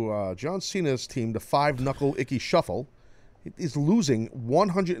Cena, who John Cena's team, the 5-knuckle Icky Shuffle, is losing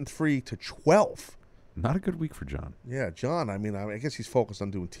 103-12. Not a good week for John. Yeah, John, I guess he's focused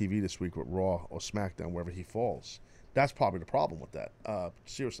on doing TV this week with Raw or SmackDown, wherever he falls. That's probably the problem with that.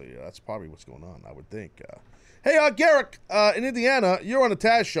 Seriously, that's probably what's going on, I would think. Hey, Garrick, in Indiana, you're on the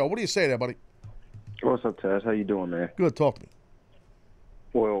Taz Show. What do you say there, buddy? What's up, Taz? How you doing, man? Good. Talk to me.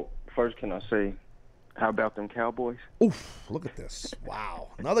 Well, first, can I say, how about them Cowboys? Oof, look at this. Wow.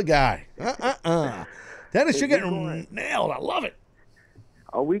 Another guy. Dennis, you're getting nailed. I love it.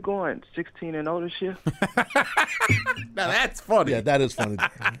 Are we going 16-0 this year? Now that's funny. Yeah, that is funny.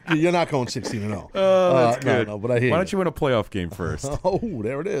 You're not going 16-0. Oh, that's good. No, but I hear Why don't you win a playoff game first? Oh,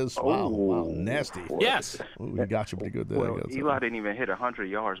 there it is. Wow, nasty. Yes. Ooh, you got you pretty good there. Well, Eli didn't even hit 100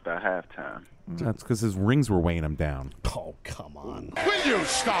 yards by halftime. That's because his rings were weighing him down. Oh, come on. Will you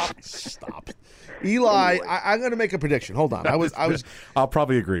stop? Stop. Eli, I'm going to make a prediction. Hold on. I'll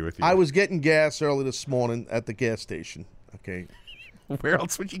probably agree with you. I was getting gas early this morning at the gas station. Okay. Where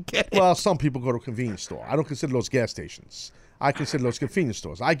else would you get it? Well, some people go to a convenience store. I don't consider those gas stations. I consider those convenience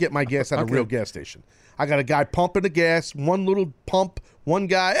stores. I get my gas at a real gas station. I got a guy pumping the gas, one little pump, one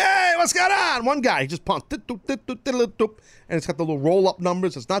guy, hey, what's going on? One guy, he just pumps, and it's got the little roll-up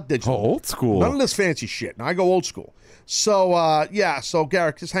numbers. It's not digital. Oh, old school. None of this fancy shit. Now, I go old school. So, so,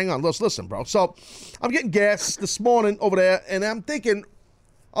 Garrick, just hang on. Let's listen, bro. So, I'm getting gas this morning over there, and I'm thinking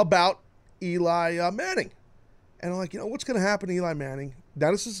about Eli Manning. And I'm like, what's going to happen to Eli Manning? Now,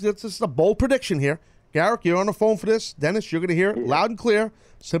 this is a bold prediction here. Garrick, you're on the phone for this. Dennis, you're going to hear it loud and clear.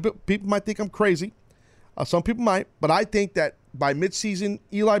 Some people might think I'm crazy. Some people might. But I think that by midseason,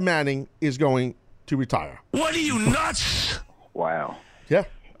 Eli Manning is going to retire. What are you, nuts? Wow. Yeah.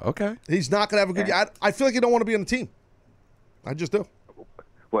 Okay. He's not going to have a good year. I feel like he don't want to be on the team. I just do.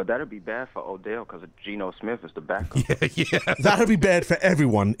 Well, that'd be bad for Odell because Geno Smith is the backup. Yeah. That'd be bad for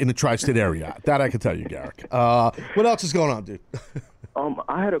everyone in the tri-state area. That I can tell you, Garrick. What else is going on, dude?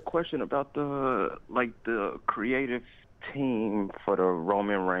 I had a question about the creative team for the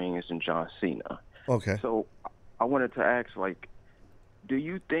Roman Reigns and John Cena. Okay. So I wanted to ask, do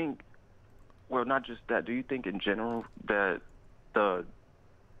you think, well, not just that, do you think in general that the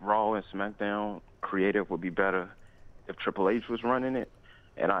Raw and SmackDown creative would be better if Triple H was running it?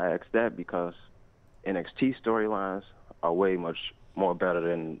 And I ask that because NXT storylines are way much more better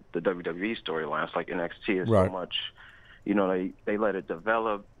than the WWE storylines. Like NXT is so much, they let it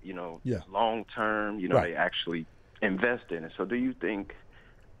develop, long term, they actually invest in it. So do you think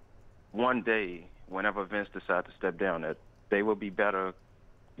one day, whenever Vince decides to step down, that they will be better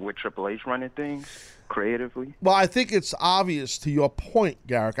with Triple H running things creatively? Well, I think it's obvious to your point,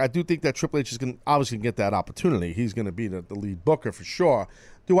 Garrick. I do think that Triple H is obviously going to get that opportunity. He's going to be the lead booker for sure.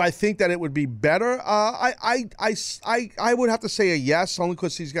 Do I think that it would be better? I would have to say a yes, only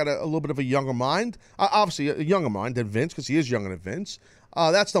because he's got a little bit of a younger mind. Obviously, a younger mind than Vince, because he is younger than Vince.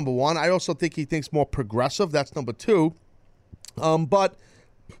 That's number one. I also think he thinks more progressive. That's number two. But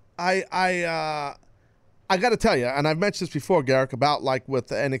I got to tell you, and I've mentioned this before, Garrick, about with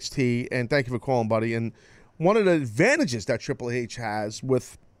the NXT, and thank you for calling, buddy. And one of the advantages that Triple H has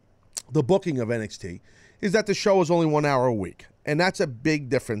with the booking of NXT is that the show is only 1 hour a week. And that's a big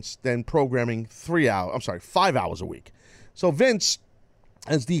difference than programming 5 hours a week. So Vince,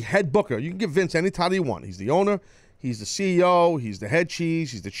 as the head booker, you can give Vince any title you want. He's the owner, he's the CEO, he's the head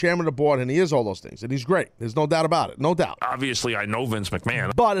cheese, he's the chairman of the board, and he is all those things. And he's great. There's no doubt about it. No doubt. Obviously, I know Vince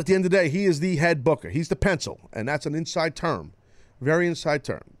McMahon. But at the end of the day, he is the head booker. He's the pencil. And that's an inside term. Very inside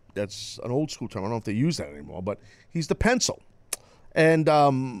term. That's an old school term. I don't know if they use that anymore, but he's the pencil. And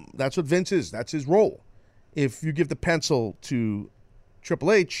that's what Vince is. That's his role. If you give the pencil to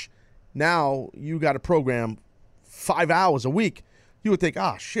Triple H, now you got to program 5 hours a week. You would think,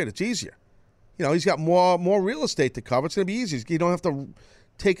 shit, it's easier. He's got more real estate to cover. It's going to be easy. You don't have to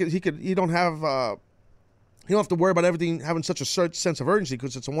take it. You don't have to worry about everything having such a sense of urgency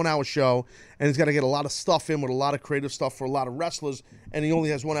because it's a 1 hour show and he's got to get a lot of stuff in with a lot of creative stuff for a lot of wrestlers, and he only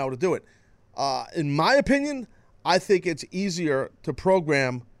has 1 hour to do it. In my opinion, I think it's easier to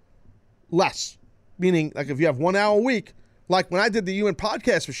program less. Meaning, if you have 1 hour a week, like when I did the UN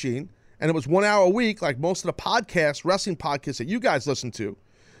Podcast Machine, and it was 1 hour a week, like most of the podcasts, wrestling podcasts that you guys listen to,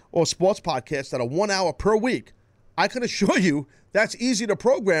 or sports podcasts that are 1 hour per week, I can assure you that's easy to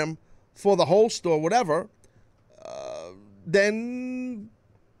program for the host or whatever than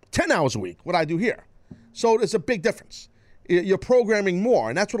 10 hours a week, what I do here. So there's a big difference. You're programming more,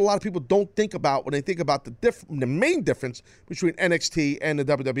 and that's what a lot of people don't think about when they think about the main difference between NXT and the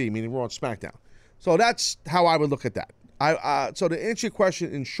WWE, meaning Raw and SmackDown. So that's how I would look at that. So to answer your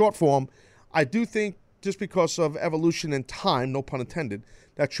question in short form, I do think just because of evolution and time, no pun intended,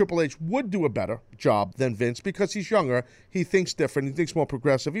 that Triple H would do a better job than Vince because he's younger. He thinks different. He thinks more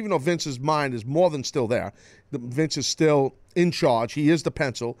progressive. Even though Vince's mind is more than still there, Vince is still in charge. He is the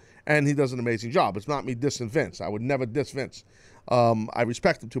pencil, and he does an amazing job. It's not me dissing Vince. I would never diss Vince. I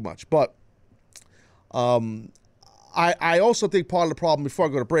respect him too much. But I also think part of the problem, before I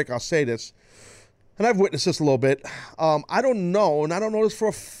go to break, I'll say this, and I've witnessed this a little bit. I don't know, and I don't know this for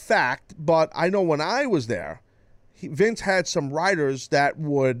a fact, but I know when I was there, Vince had some writers that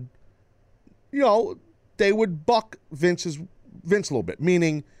would, they would buck Vince a little bit.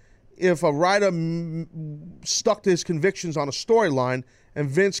 Meaning, if a writer stuck to his convictions on a storyline, and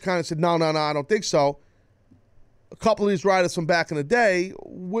Vince kind of said, no, I don't think so, a couple of these writers from back in the day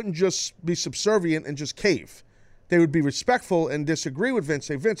wouldn't just be subservient and just cave. They would be respectful and disagree with Vince,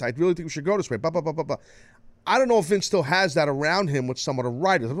 say, Vince, I really think we should go this way, blah, blah, blah, blah, blah. I don't know if Vince still has that around him with some of the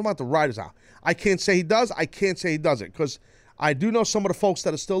writers. I'm talking about the writers now. I can't say he does. I can't say he doesn't, because I do know some of the folks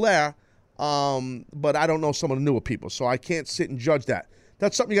that are still there, but I don't know some of the newer people, so I can't sit and judge that.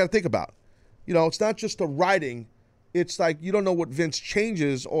 That's something you got to think about. It's not just the writing. It's like you don't know what Vince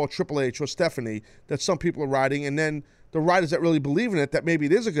changes or Triple H or Stephanie that some people are writing, and then the writers that really believe in it, that maybe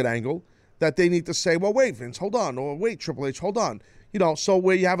it is a good angle, that they need to say, well, wait, Vince, hold on, or wait, Triple H, hold on. So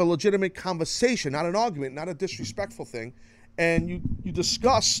where you have a legitimate conversation, not an argument, not a disrespectful thing, and you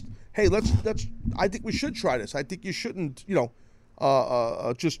discuss, hey, I think we should try this. I think you shouldn't,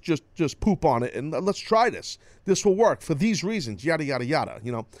 just poop on it, and let's try this. This will work for these reasons, yada, yada, yada,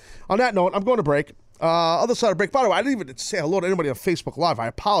 On that note, I'm going to break. Other side of break. By the way, I didn't even say hello to anybody on Facebook Live. I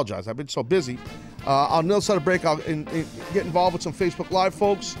apologize. I've been so busy. On the other side of break, I'll get involved with some Facebook Live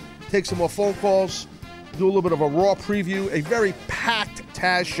folks, take some more phone calls, do a little bit of a Raw preview, a very packed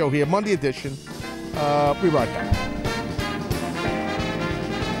Taz show here, Monday edition. Be right back.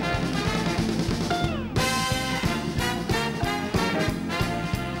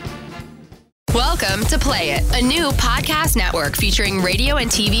 Welcome to Play It, a new podcast network featuring radio and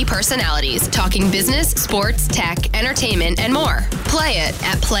TV personalities talking business, sports, tech, entertainment, and more. Play it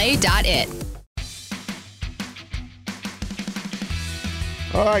at play.it.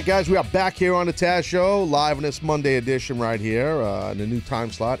 All right, guys, we are back here on the Taz Show, live in this Monday edition right here, in the new time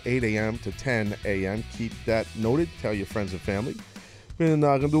slot, 8 a.m. to 10 a.m. Keep that noted. Tell your friends and family. We're going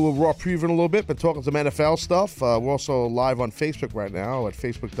to do a little Raw preview in a little bit, but talking some NFL stuff. We're also live on Facebook right now at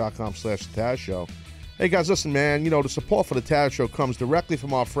facebook.com/The Taz Show. Hey, guys, listen, man, the support for the Taz Show comes directly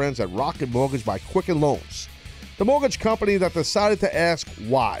from our friends at Rocket Mortgage by Quicken Loans, the mortgage company that decided to ask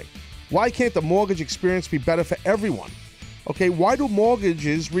why. Why can't the mortgage experience be better for everyone? Okay, why do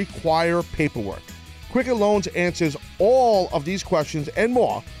mortgages require paperwork? Quicken Loans answers all of these questions and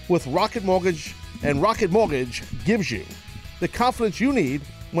more with Rocket Mortgage, and Rocket Mortgage gives you the confidence you need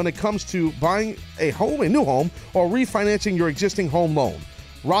when it comes to buying a new home, or refinancing your existing home loan.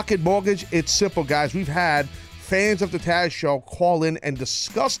 Rocket Mortgage, it's simple, guys. We've had fans of the Taz Show call in and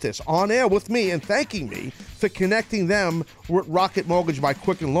discuss this on air with me and thanking me for connecting them with Rocket Mortgage by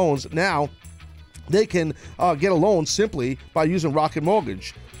Quicken Loans. Now, they can get a loan simply by using Rocket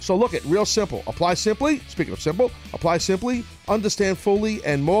Mortgage. So look at real simple. Apply simply. Speaking of simple, apply simply, understand fully,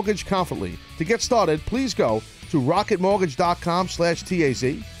 and mortgage confidently. To get started, please go to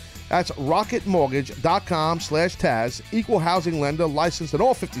rocketmortgage.com/TAZ. That's rocketmortgage.com/Taz. Equal housing lender, licensed in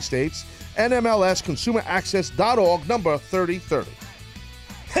all 50 states. NMLS consumeraccess.org, number 3030.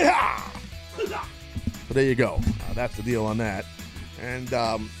 So there you go. That's the deal on that. And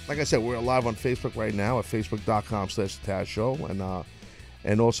like I said, we're live on Facebook right now at facebook.com/Taz Show.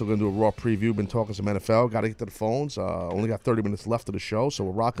 And also going to do a Raw preview. Been talking some NFL. Got to get to the phones. Only got 30 minutes left of the show, so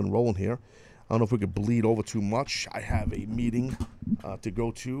we're rocking and rolling here. I don't know if we could bleed over too much. I have a meeting to go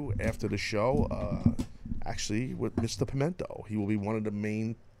to after the show, actually with Mr. Pimento. He will be one of the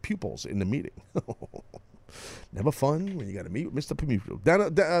main pupils in the meeting. Never fun when you got to meet with Mr. Pimento.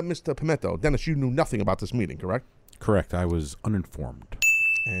 Mr. Pimento. Dennis, you knew nothing about this meeting, correct? Correct. I was uninformed.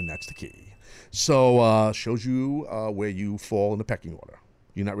 And that's the key. So, shows you where you fall in the pecking order.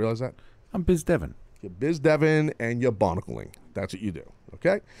 You not realize that? I'm Biz Devin. You're Biz Devin and you're barnacling. That's what you do,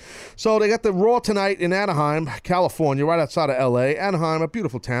 okay? So they got the Raw tonight in Anaheim, California, right outside of L.A. Anaheim, a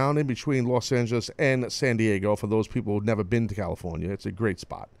beautiful town in between Los Angeles and San Diego. For those people who've never been to California, it's a great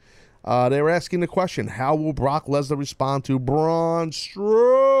spot. They were asking the question, how will Brock Lesnar respond to Braun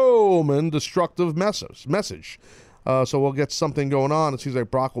Strowman destructive message? So we'll get something going on. It seems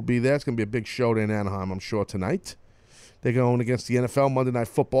like Brock will be there. It's going to be a big show in Anaheim, I'm sure, tonight. They're going against the NFL Monday Night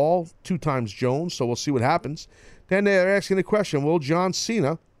Football, 2 times Jones, so we'll see what happens. Then they're asking the question, will John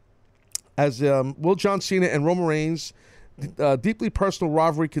Cena and Roman Reigns' deeply personal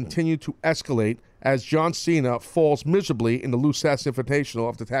rivalry continue to escalate as John Cena falls miserably in the Sass Invitational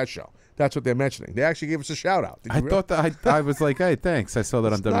of the Taz Show? That's what they're mentioning. They actually gave us a shout-out. I thought that I was like, hey, thanks. I saw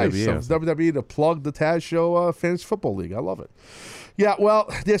that on WWE. Nice. So WWE to plug the Taz Show Fantasy Football League. I love it. Yeah, well,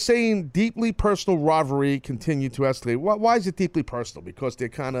 they're saying deeply personal rivalry continue to escalate. Why is it deeply personal? Because they're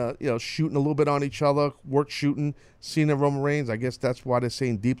kind of, shooting a little bit on each other, work shooting, Cena, Roman Reigns. I guess that's why they're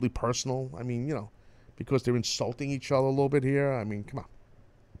saying deeply personal. I mean, because they're insulting each other a little bit here. I mean, come on.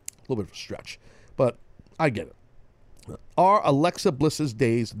 A little bit of a stretch. But I get it. Are Alexa Bliss's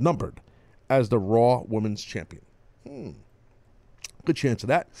days numbered as the Raw Women's Champion? Good chance of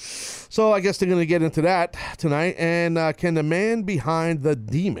that. So I guess they're going to get into that tonight. And can the man behind the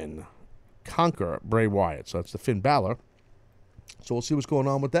demon conquer Bray Wyatt? So that's the Finn Balor. So we'll see what's going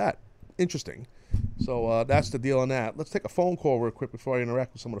on with that. Interesting. So that's the deal on that. Let's take a phone call real quick before I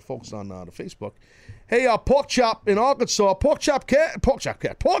interact with some of the folks on the Facebook. Hey, Pork Chop in Arkansas. Pork Chop,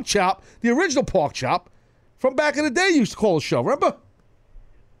 the original Pork Chop from back in the day used to call the show, remember?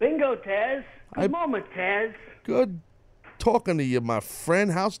 Bingo, Taz. Good moment, Taz. Good talking to you, my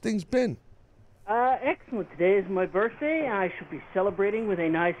friend. How's things been? Excellent. Today is my birthday. I should be celebrating with a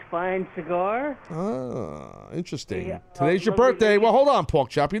nice, fine cigar. Interesting. Yeah, Today's your birthday. Well, hold on, Pork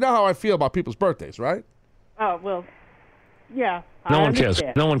Chop. You know how I feel about people's birthdays, right? Oh, well, yeah. No one cares.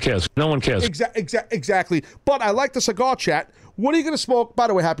 No one cares. No one cares. Exactly. But I like the cigar chat. What are you going to smoke? By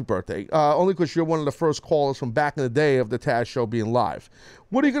the way, happy birthday. Only because you're one of the first callers from back in the day of the Taz Show being live.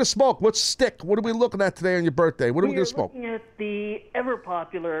 What are you going to smoke? What stick? What are we looking at today on your birthday? What are we going to smoke? We're looking at the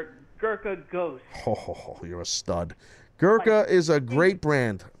ever-popular Gurkha Ghost. Oh, you're a stud. Gurkha is a great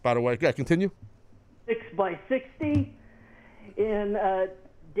brand, by the way. Yeah, continue. 6x60 in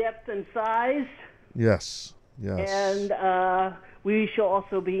depth and size. Yes. And we shall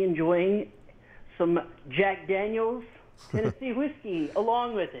also be enjoying some Jack Daniels Tennessee whiskey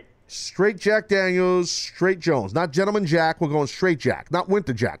along with it. Straight Jack Daniels, straight Jones. Not Gentleman Jack. We're going straight Jack. Not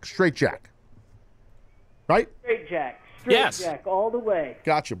Winter Jack. Straight Jack. Right? Straight Jack. Straight Jack all the way.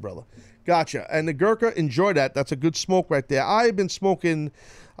 Gotcha, brother. Gotcha. And the Gurkha, enjoy that. That's a good smoke right there. I've been smoking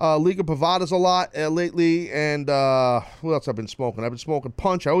Liga Privadas a lot lately. And what else I've been smoking? I've been smoking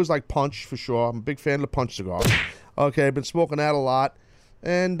Punch. I always like Punch for sure. I'm a big fan of the Punch cigar. Okay, I've been smoking that a lot.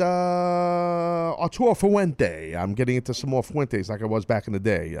 And Arturo Fuente. I'm getting into some more Fuentes like I was back in the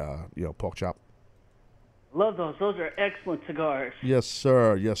day, Pork Chop. Love those. Those are excellent cigars. Yes,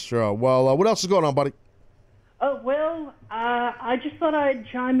 sir. Yes, sir. Well, what else is going on, buddy? I just thought I'd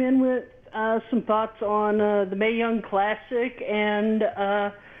chime in with some thoughts on the Mae Young Classic and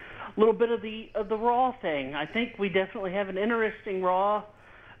a little bit of the Raw thing. I think we definitely have an interesting Raw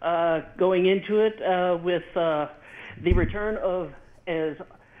going into it with the return of, as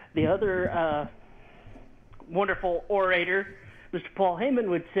the other wonderful orator, Mr. Paul Heyman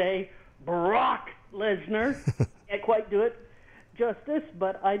would say, Brock Lesnar. Can't quite do it justice,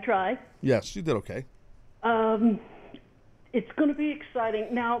 but I try. Yes, you did okay. It's going to be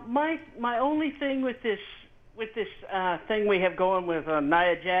exciting. Now, my only thing with this thing we have going with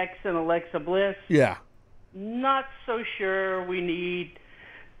Nia Jax and Alexa Bliss. Yeah. Not so sure we need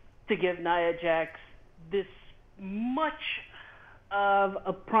to give Nia Jax this much of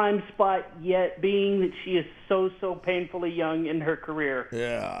a prime spot yet, being that she is so painfully young in her career.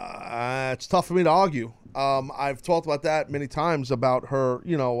 Yeah, it's tough for me to argue. I've talked about that many times about her,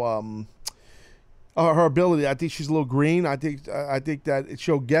 her ability. I think she's a little green. I think that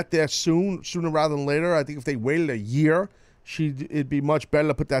she'll get there sooner rather than later. I think if they waited a year, it'd be much better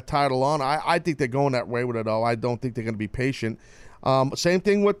to put that title on. I think they're going that way with it, though. I don't think they're going to be patient. Same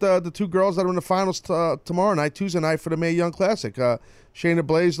thing with the two girls that are in the finals tomorrow night, Tuesday night for the Mae Young Classic. Shayna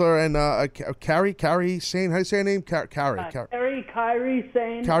Baszler and Kairi Sane. How do you say her name? Kairi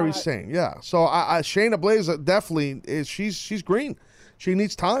Sane. Kairi Sane, yeah. So Shayna Baszler definitely is. She's green. She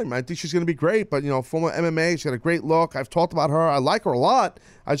needs time. I think she's going to be great. But, former MMA, she's got a great look. I've talked about her. I like her a lot.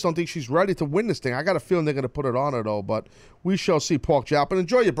 I just don't think she's ready to win this thing. I got a feeling they're going to put it on her, though. But we shall see. Pork Chop. And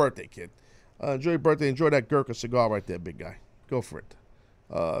enjoy your birthday, kid. Enjoy your birthday. Enjoy that Gurkha cigar right there, big guy. Go for it.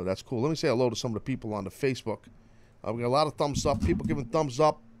 That's cool. Let me say hello to some of the people on the Facebook. We got a lot of thumbs up. People giving thumbs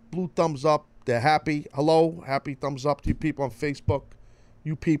up. Blue thumbs up. They're happy. Hello. Happy thumbs up to you people on Facebook.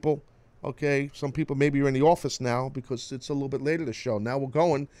 You people. Okay, some people maybe are in the office now because it's a little bit later the show. Now we're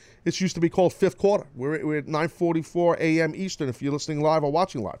going. It used to be called Fifth Quarter. We're at 9:44 a.m. Eastern if you're listening live or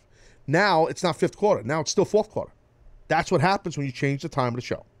watching live. Now it's not Fifth Quarter. Now it's still Fourth Quarter. That's what happens when you change the time of the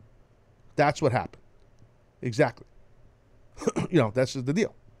show. That's what happened. Exactly. That's the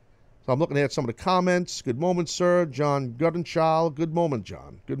deal. So I'm looking at some of the comments. Good moment, sir. John Guttenchild. Good moment,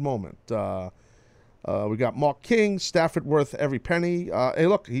 John. Good moment. We got Mark King, Stafford worth every penny. Hey,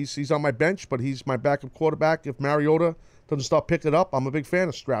 look, he's on my bench, but he's my backup quarterback. If Mariota doesn't start picking it up, I'm a big fan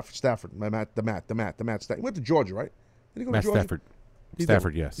of Stafford. The Matt Stafford. He went to Georgia, right? Did he go Matt to Georgia? Stafford.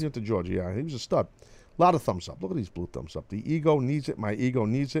 Stafford, yes. He went to Georgia, yeah. He was a stud. A lot of thumbs up. Look at these blue thumbs up. The ego needs it. My ego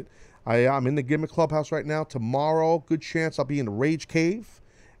needs it. I'm in the Gimmick Clubhouse right now. Tomorrow, good chance I'll be in the Rage Cave.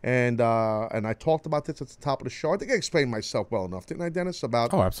 And I talked about this at the top of the show. I think I explained myself well enough, didn't I, Dennis?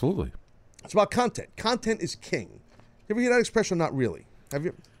 Oh, absolutely. It's about content. Content is king. You ever hear that expression? Not really. Have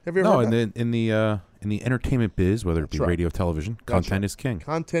you ever no, heard that? in the entertainment biz, whether it be radio, television, content is king.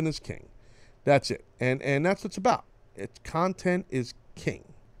 Content is king. That's it. And that's what it's about. It's content is king.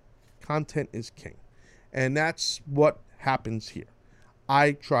 Content is king. And that's what happens here.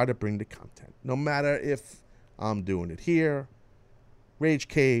 I try to bring the content. No matter if I'm doing it here, Rage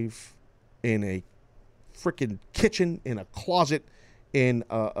Cave, in a freaking kitchen, in a closet, in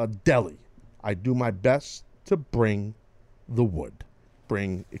a deli. I do my best to bring the wood,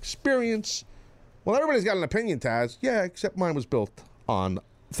 bring experience. Well, everybody's got an opinion, Taz. Yeah, except mine was built on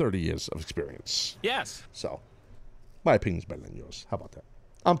 30 years of experience. Yes. So, my opinion's better than yours. How about that?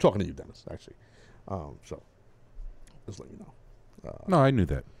 I'm talking to you, Dennis, actually. So, just let you know. No, I knew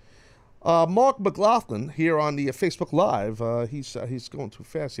that. Mark McLaughlin here on the Facebook Live. He's going too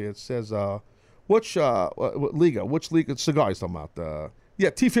fast here. It says, which Liga? Which Liga? Cigar he's talking about. Yeah,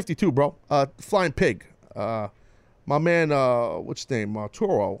 T52, bro. Flying Pig. My man, what's his name?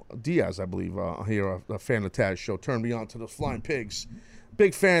 Toro Diaz, I believe, here, a fan of the Taz Show, turned me on to the Flying Pigs.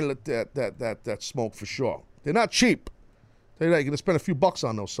 Big fan of that smoke for sure. They're not cheap. You're going to spend a few bucks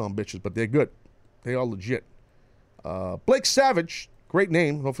on those son bitches, but they're good. They are legit. Blake Savage, great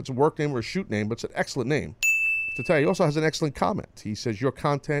name. I don't know if it's a work name or a shoot name, but it's an excellent name. To tell you, he also has an excellent comment. He says, your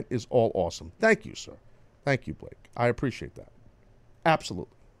content is all awesome. Thank you, sir. Thank you, Blake. I appreciate that.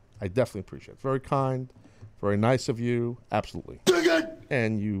 Absolutely. I definitely appreciate it. Very kind, very nice of you. Absolutely.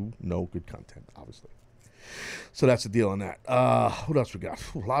 And you know good content, obviously. So that's the deal on that. What else we got?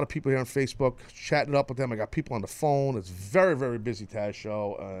 A lot of people here on Facebook, chatting up with them. I got people on the phone. It's very, very busy Taz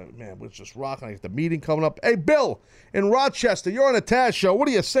Show. Man, we're just rocking. I got the meeting coming up. Hey, Bill, in Rochester, you're on the Taz Show. What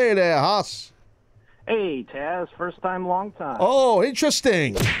do you say there, Haas? Hey, Taz. First time, long time. Oh,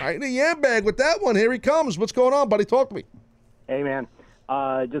 interesting. Right in the yam bag with that one. Here he comes. What's going on, buddy? Talk to me. Hey, man.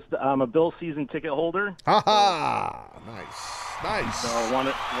 I'm a Bill season ticket holder. Ha ha! Nice. So I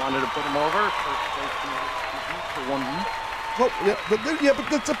wanted to put him over for 1 week. But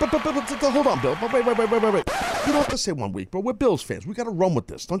hold on, Bill. Wait. You don't have to say 1 week, bro. We're Bills fans. We got to run with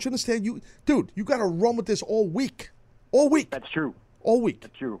this. Don't you understand? You got to run with this all week. All week. That's true. All week.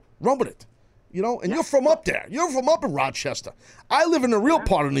 That's true. Run with it. You know, and you're from up there. You're from up in Rochester. I live in the real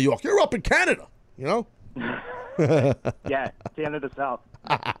part of New York. You're up in Canada. You know. Yeah, Canada South.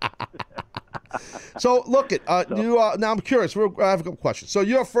 So look it. Now I'm curious. I have a couple questions. So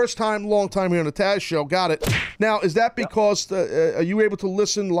you're a first time, long time here on the Taz Show. Got it. Now is that because are you able to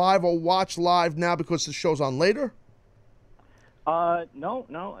listen live or watch live now because the show's on later?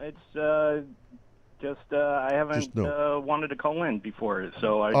 No. It's just I haven't wanted to call in before,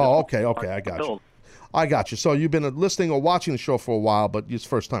 so I. Oh, okay. I got you. So you've been listening or watching the show for a while, but it's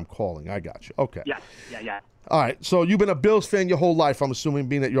first time calling. I got you. Okay. Yeah. All right. So you've been a Bills fan your whole life, I'm assuming,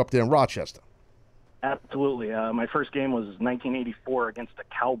 being that you're up there in Rochester. Absolutely. My first game was 1984 against the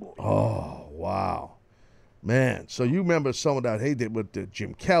Cowboys. Oh, wow. Man, so you remember some of that they did with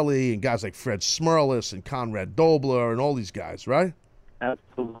Jim Kelly and guys like Fred Smerlis and Conrad Dobler and all these guys, right?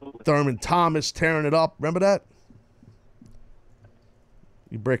 Absolutely. Thurman Thomas tearing it up. Remember that?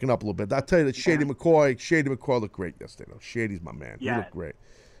 You're breaking up a little bit. I'll tell you that Shady McCoy looked great yesterday, though. Shady's my man. Yeah. He looked great.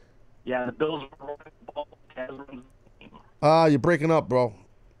 Yeah, the Bills were running the ball. Taz runs the game. You're breaking up, bro.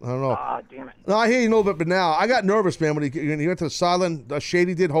 I don't know. Damn it. No, I hear you a little bit, but now I got nervous, man, when he went to the sideline.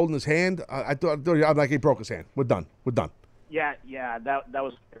 Shady did holding his hand. I thought like he broke his hand. We're done. Yeah, that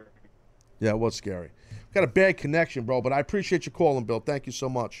was scary. Yeah, it was scary. Got a bad connection, bro, but I appreciate you calling, Bill. Thank you so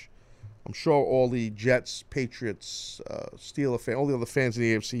much. I'm sure all the Jets, Patriots, Steelers fans, all the other fans of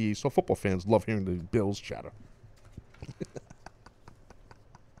the AFC East, so football fans love hearing the Bills chatter.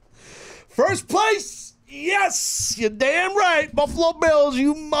 First place Yes, you're damn right. Buffalo Bills,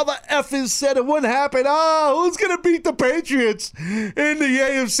 you mother effers said it wouldn't happen. Oh, who's going to beat the Patriots in the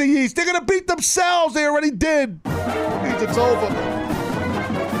AFC East? They're going to beat themselves. They already did. Means it's over.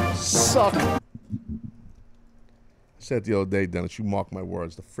 Suck. I said the other day, Dennis, you mark my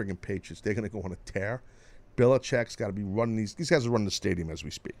words, the friggin' Patriots, they're going to go on a tear. Belichick's got to be running these guys are running the stadium as we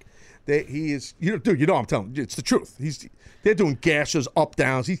speak. He is, dude, I'm telling you, it's the truth. They're doing gashes, up,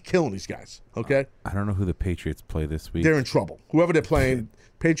 downs. He's killing these guys, okay? I don't know who the Patriots play this week. They're in trouble. Whoever they're playing,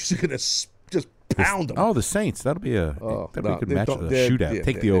 Patriots are going to just pound them. Oh, the Saints. That'll be a good match, a shootout.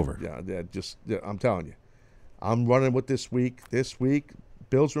 Take the over. Yeah, I'm telling you. I'm running with this week. This week,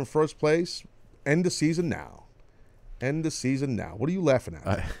 Bills are in first place. End the season now. End the season now. What are you laughing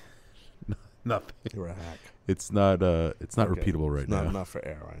at? Nothing. You're a hack. It's not repeatable right now. Not for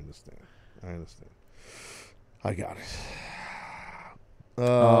air. I understand. I got it.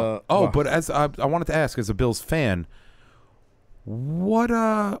 But as I wanted to ask, as a Bills fan, what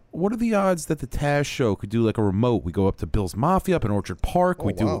are the odds that the Taz Show could do like a remote? We go up to Bills Mafia up in Orchard Park.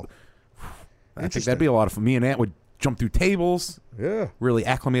 Wow. I think that'd be a lot of fun. Me and Ant would jump through tables. Yeah. Really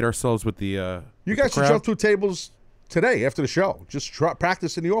acclimate ourselves with the. You guys should jump through tables today after the show. Just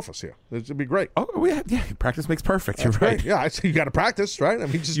practice in the office here. It would be great. Oh, yeah. Practice makes perfect. That's You're right. Great. Yeah, you got to practice, right? I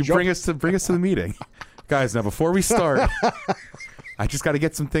mean, just bring us to the meeting, guys. Now before we start, I just got to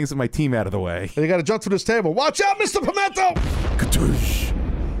get some things with my team out of the way. You got to jump through this table. Watch out, Mr. Pimento! Katoosh!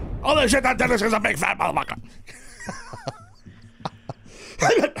 Oh, that shit! That Dennis is a big fat motherfucker.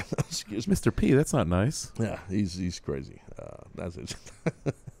 Excuse me, Mr. P. That's not nice. Yeah, he's crazy. That's it.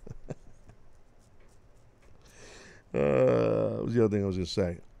 What was the other thing I was going to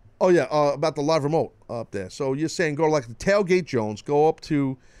say? Oh, yeah, about the live remote up there. So you're saying go like the Tailgate Jones, go up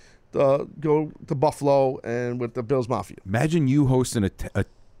to Buffalo and with the Bills Mafia. Imagine you hosting a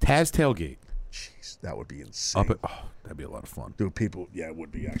Taz tailgate. Jeez, that would be insane. That'd be a lot of fun. Dude, it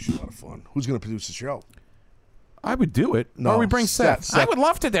would be actually a lot of fun. Who's going to produce the show? I would do it. No, or we bring Seth. I would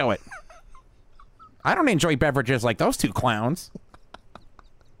love to do it. I don't enjoy beverages like those two clowns.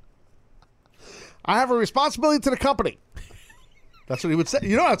 I have a responsibility to the company. That's what he would say.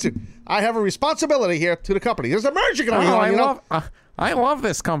 You know how to. I have a responsibility here to the company. There's a merger going on. I love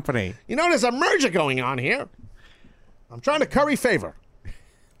this company. You know, there's a merger going on here. I'm trying to curry favor.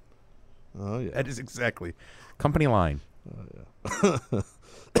 Oh, yeah. That is exactly. Company line. Oh,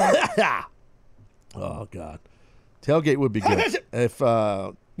 yeah. Oh, God. Tailgate would be good if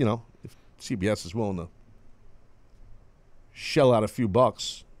CBS is willing to shell out a few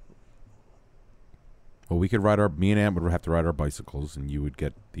bucks. Well, me and Ant would have to ride our bicycles, and you would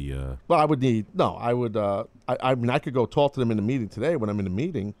get the. Well, I would need I would. I mean, I could go talk to them in the meeting today when I'm in the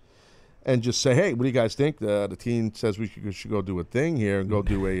meeting, and just say, hey, what do you guys think? The team says we should go do a thing here and go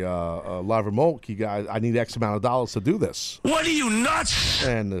do a live remote. You guys, I need X amount of dollars to do this. What are you, nuts?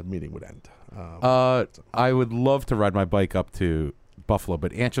 And the meeting would end. I would love to ride my bike up to Buffalo,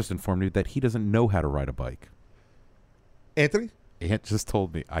 but Ant just informed me that he doesn't know how to ride a bike. Anthony? Ant just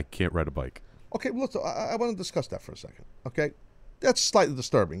told me I can't ride a bike. Okay, well, I want to discuss that for a second. Okay, that's slightly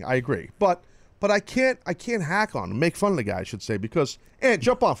disturbing. I agree, but I can't hack on him, make fun of the guy, I should say, because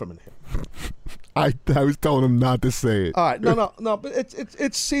jump on for a minute here. I was telling him not to say it. All right, no, but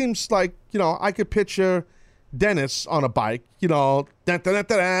it seems like I could picture Dennis on a bike, you guys don't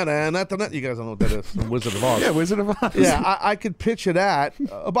know what that is, Wizard of Oz. Yeah, Wizard of Oz. Yeah, I could picture that.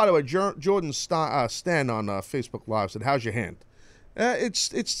 By the way, Jordan Stan on Facebook Live said, "How's your hand?"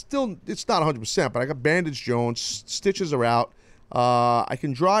 It's not 100%, but I got bandage joints, stitches are out. I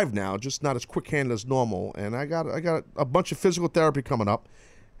can drive now, just not as quick-handed as normal, and I got a bunch of physical therapy coming up.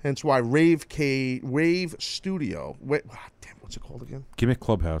 Hence why Rave Studio. Wait, damn, what's it called again? Gimmick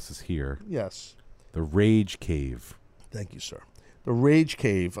Clubhouse is here. Yes. The Rage Cave. Thank you, sir. The Rage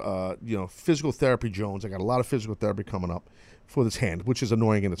Cave. Physical therapy, Jones. I got a lot of physical therapy coming up for this hand, which is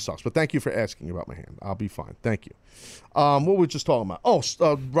annoying and it sucks. But thank you for asking about my hand. I'll be fine. Thank you. What were we just talking about?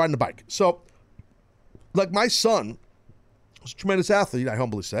 Riding the bike. So, like my son was a tremendous athlete, I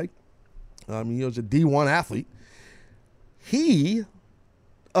humbly say. He was a D1 athlete. He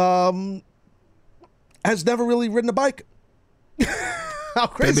has never really ridden a bike. How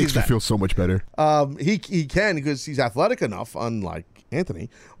crazy that makes me feel so much better. He can because he's athletic enough, unlike Anthony.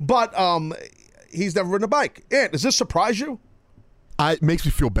 But he's never ridden a bike. Ant, does this surprise you? It makes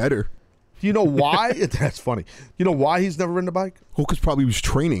me feel better. Do you know why? That's funny. You know why he's never ridden a bike? Well, because probably he was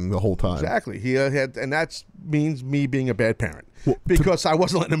training the whole time. Exactly. He had, and that means me being a bad parent. Well, because I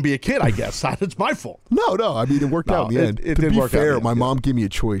wasn't letting him be a kid, I guess. It's my fault. No. I mean, it worked out in the end. It to did be work fair, out. My mom gave me a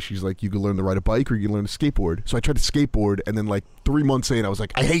choice. She's like, you can learn to ride a bike or you can learn to skateboard. So I tried to skateboard, and then like 3 months in, I was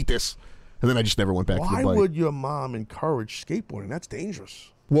like, I hate this. And then I just never went back to the bike. Why would your mom encourage skateboarding? That's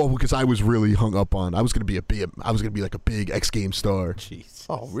dangerous. Well, because I was really hung up on. I was gonna be like a big X Games star. Jeez.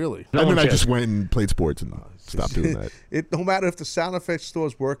 Oh, really? And then I just went and played sports and stopped doing that. No matter if the sound effects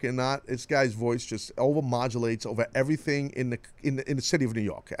stores work or not, this guy's voice just overmodulates over everything in the city of New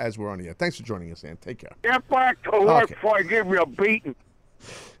York. As we're on here, thanks for joining us, Ann. Take care. Get back to work before I give you a beating.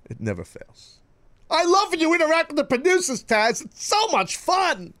 It never fails. I love when you interact with the producers, Taz. It's so much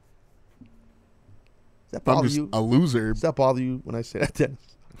fun. Does that bother I'm just you? a loser. Does that bother you when I say that, Dennis?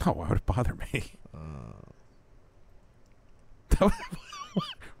 No, why would it bother me?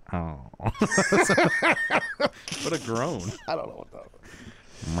 Oh. What a groan. I don't know what that was.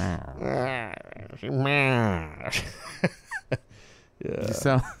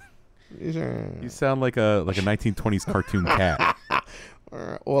 You sound like a 1920s cartoon cat.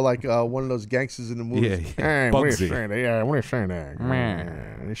 Or like one of those gangsters in the movies. Yeah. Hey, what are you Bugsy. saying there? Yeah, what are you saying there?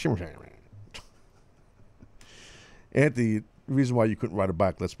 Anthony, the reason why you couldn't ride a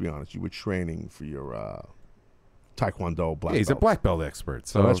bike, let's be honest, you were training for your Taekwondo black belt. Yeah, he's a black belt expert.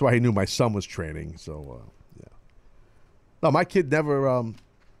 So that's why he knew my son was training. So, yeah. No, my kid never,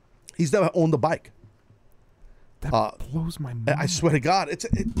 he's never owned a bike. That blows my mind. I swear to God,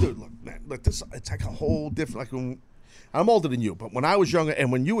 dude, look, man, look, this, it's like a whole different, like when, I'm older than you, but when I was younger and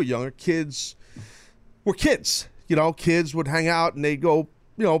when you were younger, kids were kids. You know, kids would hang out and they'd go,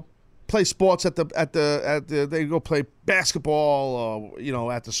 play sports they'd go play basketball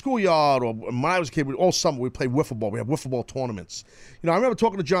or, at the schoolyard. Or when I was a kid, all summer we played wiffle ball. We had wiffle ball tournaments. I remember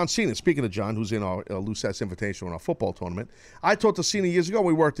talking to John Cena. Speaking of John, who's in our Sass Invitational in our football tournament, I talked to Cena years ago.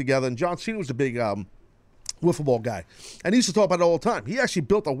 We worked together, and John Cena was a big wiffle ball guy, and he used to talk about it all the time. He actually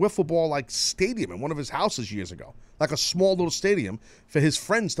built a wiffle ball like stadium in one of his houses years ago, like a small little stadium for his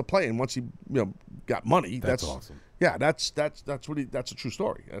friends to play in. Once he got money, that's awesome. Yeah, that's a true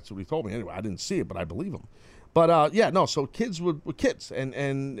story. That's what he told me. Anyway, I didn't see it, but I believe him. But so kids were kids,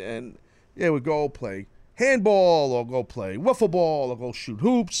 and would go play handball or go play wiffle ball or go shoot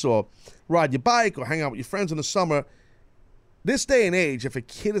hoops or ride your bike or hang out with your friends in the summer. This day and age, if a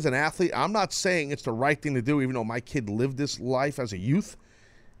kid is an athlete, I'm not saying it's the right thing to do, even though my kid lived this life as a youth.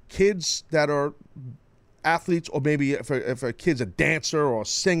 Kids that are athletes, or maybe if a kid's a dancer or a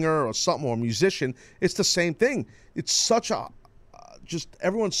singer or something or a musician, it's the same thing. It's such a just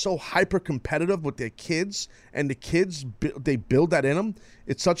everyone's so hyper competitive with their kids, and the kids they build that in them.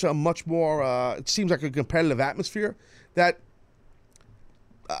 It's such a much more. It seems like a competitive atmosphere that.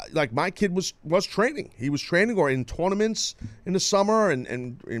 Like my kid was training. He was training or in tournaments in the summer and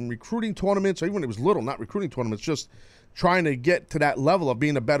in recruiting tournaments, or even when he was little, not recruiting tournaments, just trying to get to that level of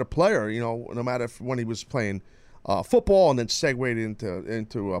being a better player, no matter when he was playing football and then segued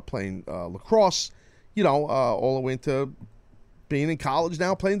into playing lacrosse, all the way into being in college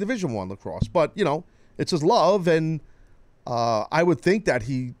now playing Division I lacrosse. But, it's his love, and I would think that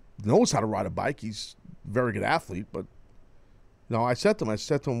he knows how to ride a bike. He's a very good athlete, but no, I said to him,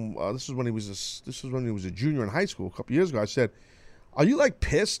 this was when he was a junior in high school a couple years ago. I said, "Are you like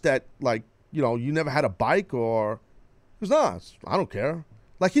pissed that you never had a bike?" Or he goes, "No, I don't care."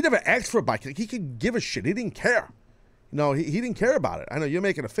 Like he never asked for a bike. Like, he could give a shit. He didn't care. He didn't care about it. I know you're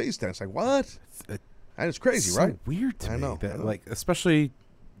making a face there. It's like what? And it's crazy, so right? Weird to me. I know. Like especially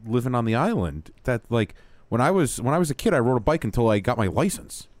living on the island. That like when I was a kid, I rode a bike until I got my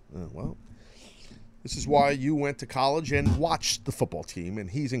license. Well. This is why you went to college and watched the football team, and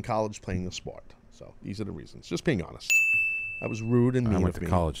he's in college playing the sport. So these are the reasons. Just being honest. I was rude and mean. I went of to me.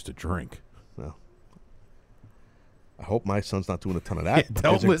 college to drink. Well, I hope my son's not doing a ton of that.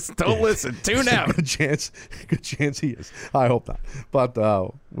 Yeah, don't listen. Tune out. Good chance he is. I hope not. But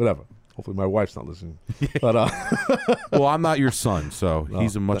whatever. Hopefully my wife's not listening. But well, I'm not your son, so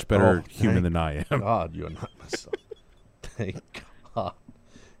he's a much better human than I am. God, you're not my son. Thank God.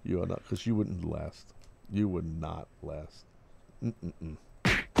 You are not, because you wouldn't last. You would not last. You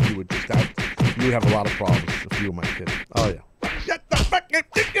would just have. You would have a lot of problems if you were my kid. Oh yeah. Get the fucking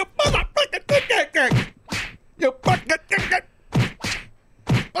you motherfucking you fucking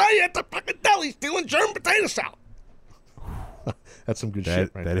I at the fucking deli stealing German potato salad. That's some good shit,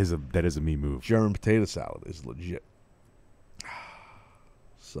 right? That is a me move. German potato salad is legit.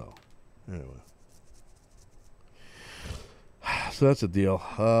 So, anyway. So that's the deal.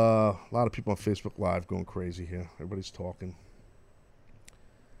 A lot of people on Facebook Live going crazy here. Everybody's talking.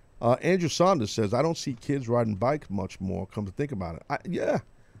 Andrew Saunders says, I don't see kids riding bikes much more, come to think about it.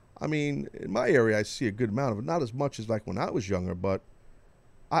 I mean, in my area, I see a good amount of it. Not as much as like when I was younger, but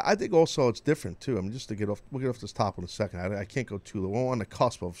I think also it's different, too. I mean, just to get off, we'll get off this topic in a second. I can't go too long. We're on the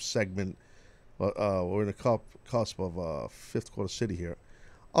cusp of segment. We're in the cusp of Fifth Quarter City here.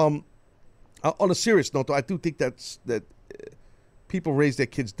 On a serious note, though, I do think that people raise their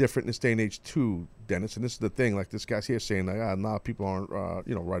kids different in this day and age too, Dennis. And this is the thing. Like this guy's here saying, like, nah, people aren't,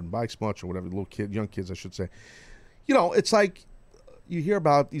 riding bikes much or whatever. Young kids, I should say. It's like you hear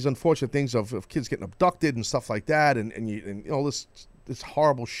about these unfortunate things of kids getting abducted and stuff like that, and this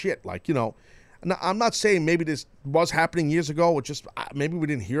horrible shit. Like, I'm not saying maybe this was happening years ago, or just maybe we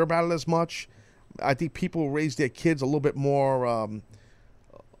didn't hear about it as much. I think people raise their kids a little bit more. I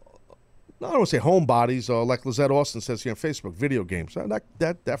don't want to say homebodies, or like Lizette Austin says here on Facebook, video games.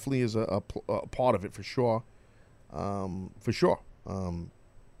 That definitely is a part of it for sure. For sure. I don't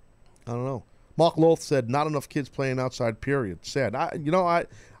know. Mark Loth said, not enough kids playing outside, period. Sad.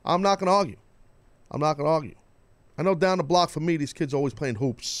 I'm not going to argue. I know down the block for me, these kids are always playing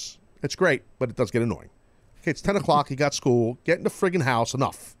hoops. It's great, but it does get annoying. Okay, it's 10 o'clock. You got school. Get in the friggin' house.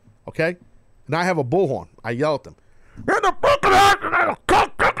 Enough. Okay? And I have a bullhorn. I yell at them.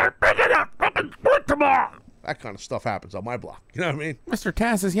 That kind of stuff happens on my block. You know what I mean? Mr.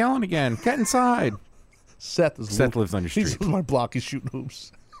 Taz is yelling again. Get inside. Seth lives on your street. He's on my block. He's shooting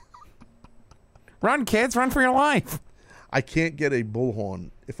hoops. Run, kids. Run for your life. I can't get a bullhorn.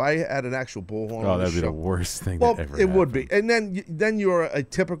 If I had an actual bullhorn, that'd be the worst thing that ever it happened. Would be. And then you're a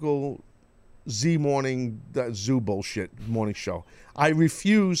typical Z morning zoo bullshit morning show. I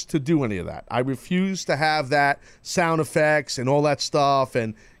refuse to do any of that. I refuse to have that sound effects and all that stuff.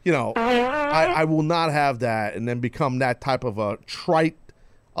 And I will not have that and then become that type of a trite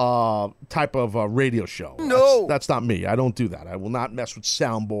type of a radio show. No, that's not me. I don't do that. I will not mess with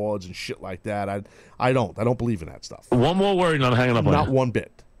soundboards and shit like that. I don't believe in that stuff. One more word and I'm hanging up on you. Not one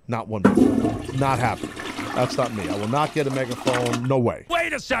bit. Not happening. That's not me. I will not get a megaphone. No way.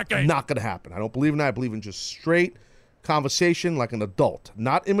 Wait a second. Not going to happen. I don't believe in that. I believe in just straight conversation like an adult.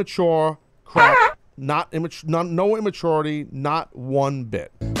 Not immature crap. No immaturity. Not one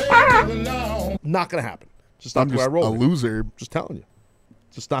bit. Not going to happen. Just not the way I roll. A loser. Just telling you.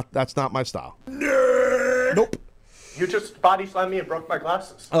 That's not my style. Nope. You just body slammed me and broke my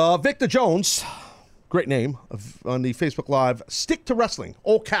glasses. Victor Jones, great name, on the Facebook Live. Stick to wrestling,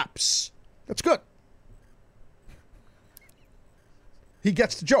 all caps. That's good. He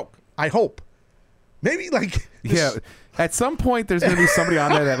gets the joke. I hope. Maybe like yeah. At some point, there's gonna be somebody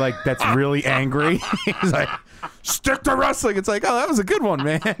on there that's really angry. He's like, stick to wrestling. It's like, oh, that was a good one,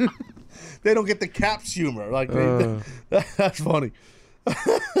 man. They don't get the caps humor. That's funny.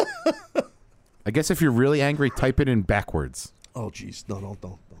 I guess if you're really angry, type it in backwards. Oh, geez. No,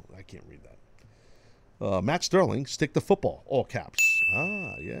 don't. I can't read that. Matt Sterling, stick to football, all caps.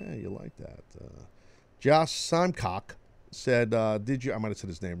 Ah, yeah, you like that. Josh Simcock said, did you, I might have said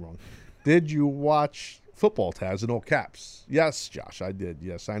his name wrong. Did you watch football, Taz, in all caps? Yes, Josh, I did.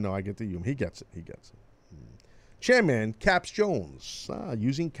 Yes, I know. I get the humor. He gets it. Chairman, Caps Jones,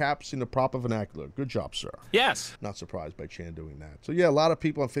 using caps in the proper vernacular. Good job, sir. Yes. Not surprised by Chan doing that. So, yeah, a lot of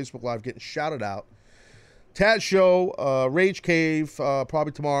people on Facebook Live getting shouted out. Taz Show, Rage Cave,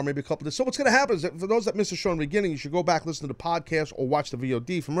 probably tomorrow, maybe a couple of days. So what's going to happen is that for those that missed the show in the beginning, you should go back, listen to the podcast, or watch the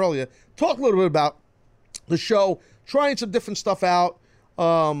VOD from earlier. Talk a little bit about the show, trying some different stuff out.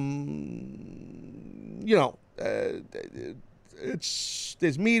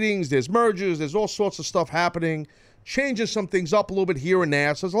 There's meetings, there's mergers, there's all sorts of stuff happening, changes some things up a little bit here and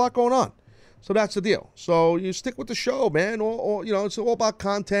there. So there's a lot going on. So that's the deal. So you stick with the show, man. Or it's all about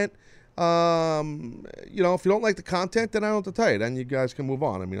content. If you don't like the content, then I don't have to tell you. Then you guys can move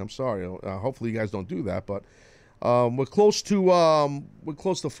on. I mean, I'm sorry. Hopefully you guys don't do that. But we're close to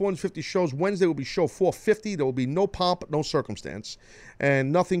 450 shows. Wednesday will be show 450. There will be no pomp, no circumstance,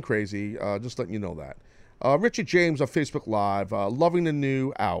 and nothing crazy. Just letting you know that. Richard James on Facebook Live, loving the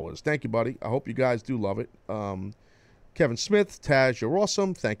new hours. Thank you, buddy. I hope you guys do love it. Kevin Smith, Taz, you're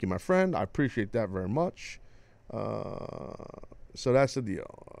awesome. Thank you, my friend. I appreciate that very much. So that's the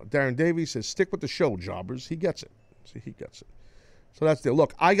deal. Darren Davies says, stick with the show, jobbers. He gets it. See, he gets it. So that's the deal.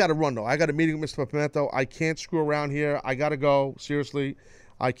 Look, I got to run, though. I got a meeting with Mr. Pimento. I can't screw around here. I got to go. Seriously,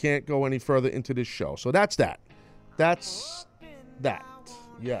 I can't go any further into this show. So that's that. That's that.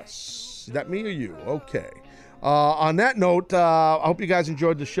 Yes. Is that me or you? Okay. On that note, I hope you guys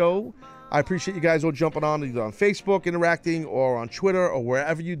enjoyed the show. I appreciate you guys all jumping on, either on Facebook, interacting, or on Twitter, or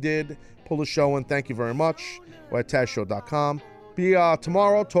wherever you did pull the show in. Thank you very much. We're at TazShow.com. Be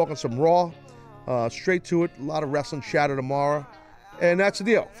tomorrow talking some Raw. Straight to it. A lot of wrestling chatter tomorrow. And that's the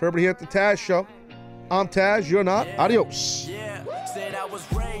deal. For everybody here at the Taz Show, I'm Taz. You're not. Adios. Yeah, said I was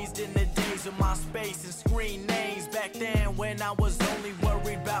raised in the days of MySpace and screen names. Back then when I was only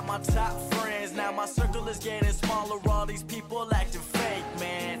worried about my top friends. Now my circle is getting smaller. All these people acting fake,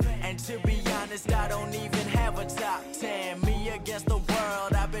 man. And to be honest, I don't even have a top 10. Me against the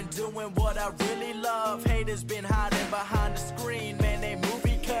world. I've been doing doing what I really love. Haters been hiding behind the screen, man, they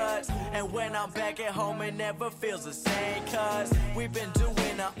movie cuts. And when I'm back at home, it never feels the same, cause we've been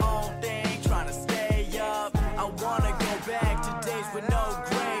doing our own thing, trying to stay up. I wanna go back to days with no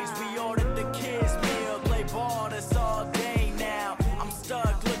grades. We ordered the kids meal, play ball, that's all day now. I'm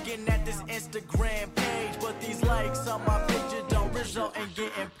stuck looking at this Instagram page, but these likes on my picture don't result in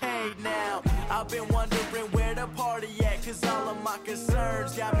getting paid now. I've been wondering where the party at, cause all of my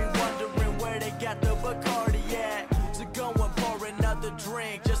concerns got me wondering where they got the Bacardi at. So go and pour another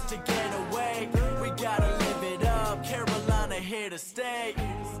drink just to get away. We gotta live it up, Carolina here to stay.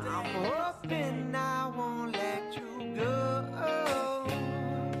 I'm hoping I won't let you go.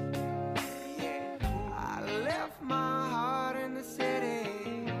 I left my heart in the city.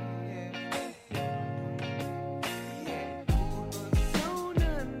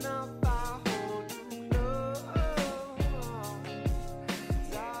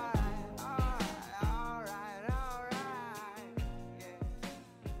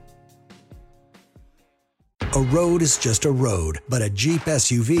 A road is just a road, but a Jeep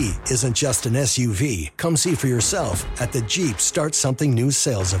SUV isn't just an SUV. Come see for yourself at the Jeep Start Something New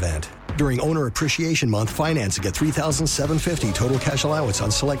sales event. During Owner Appreciation Month, financing at $3,750 total cash allowance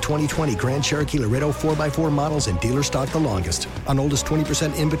on select 2020 Grand Cherokee Laredo 4x4 models in dealer stock the longest. On oldest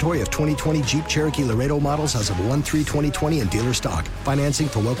 20% inventory of 2020 Jeep Cherokee Laredo models as of 1/3/2020 in dealer stock. Financing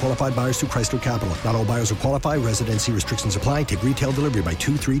for well-qualified buyers through Chrysler Capital. Not all buyers will qualify. Residency restrictions apply. Take retail delivery by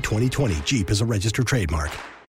 2/3/2020. Jeep is a registered trademark.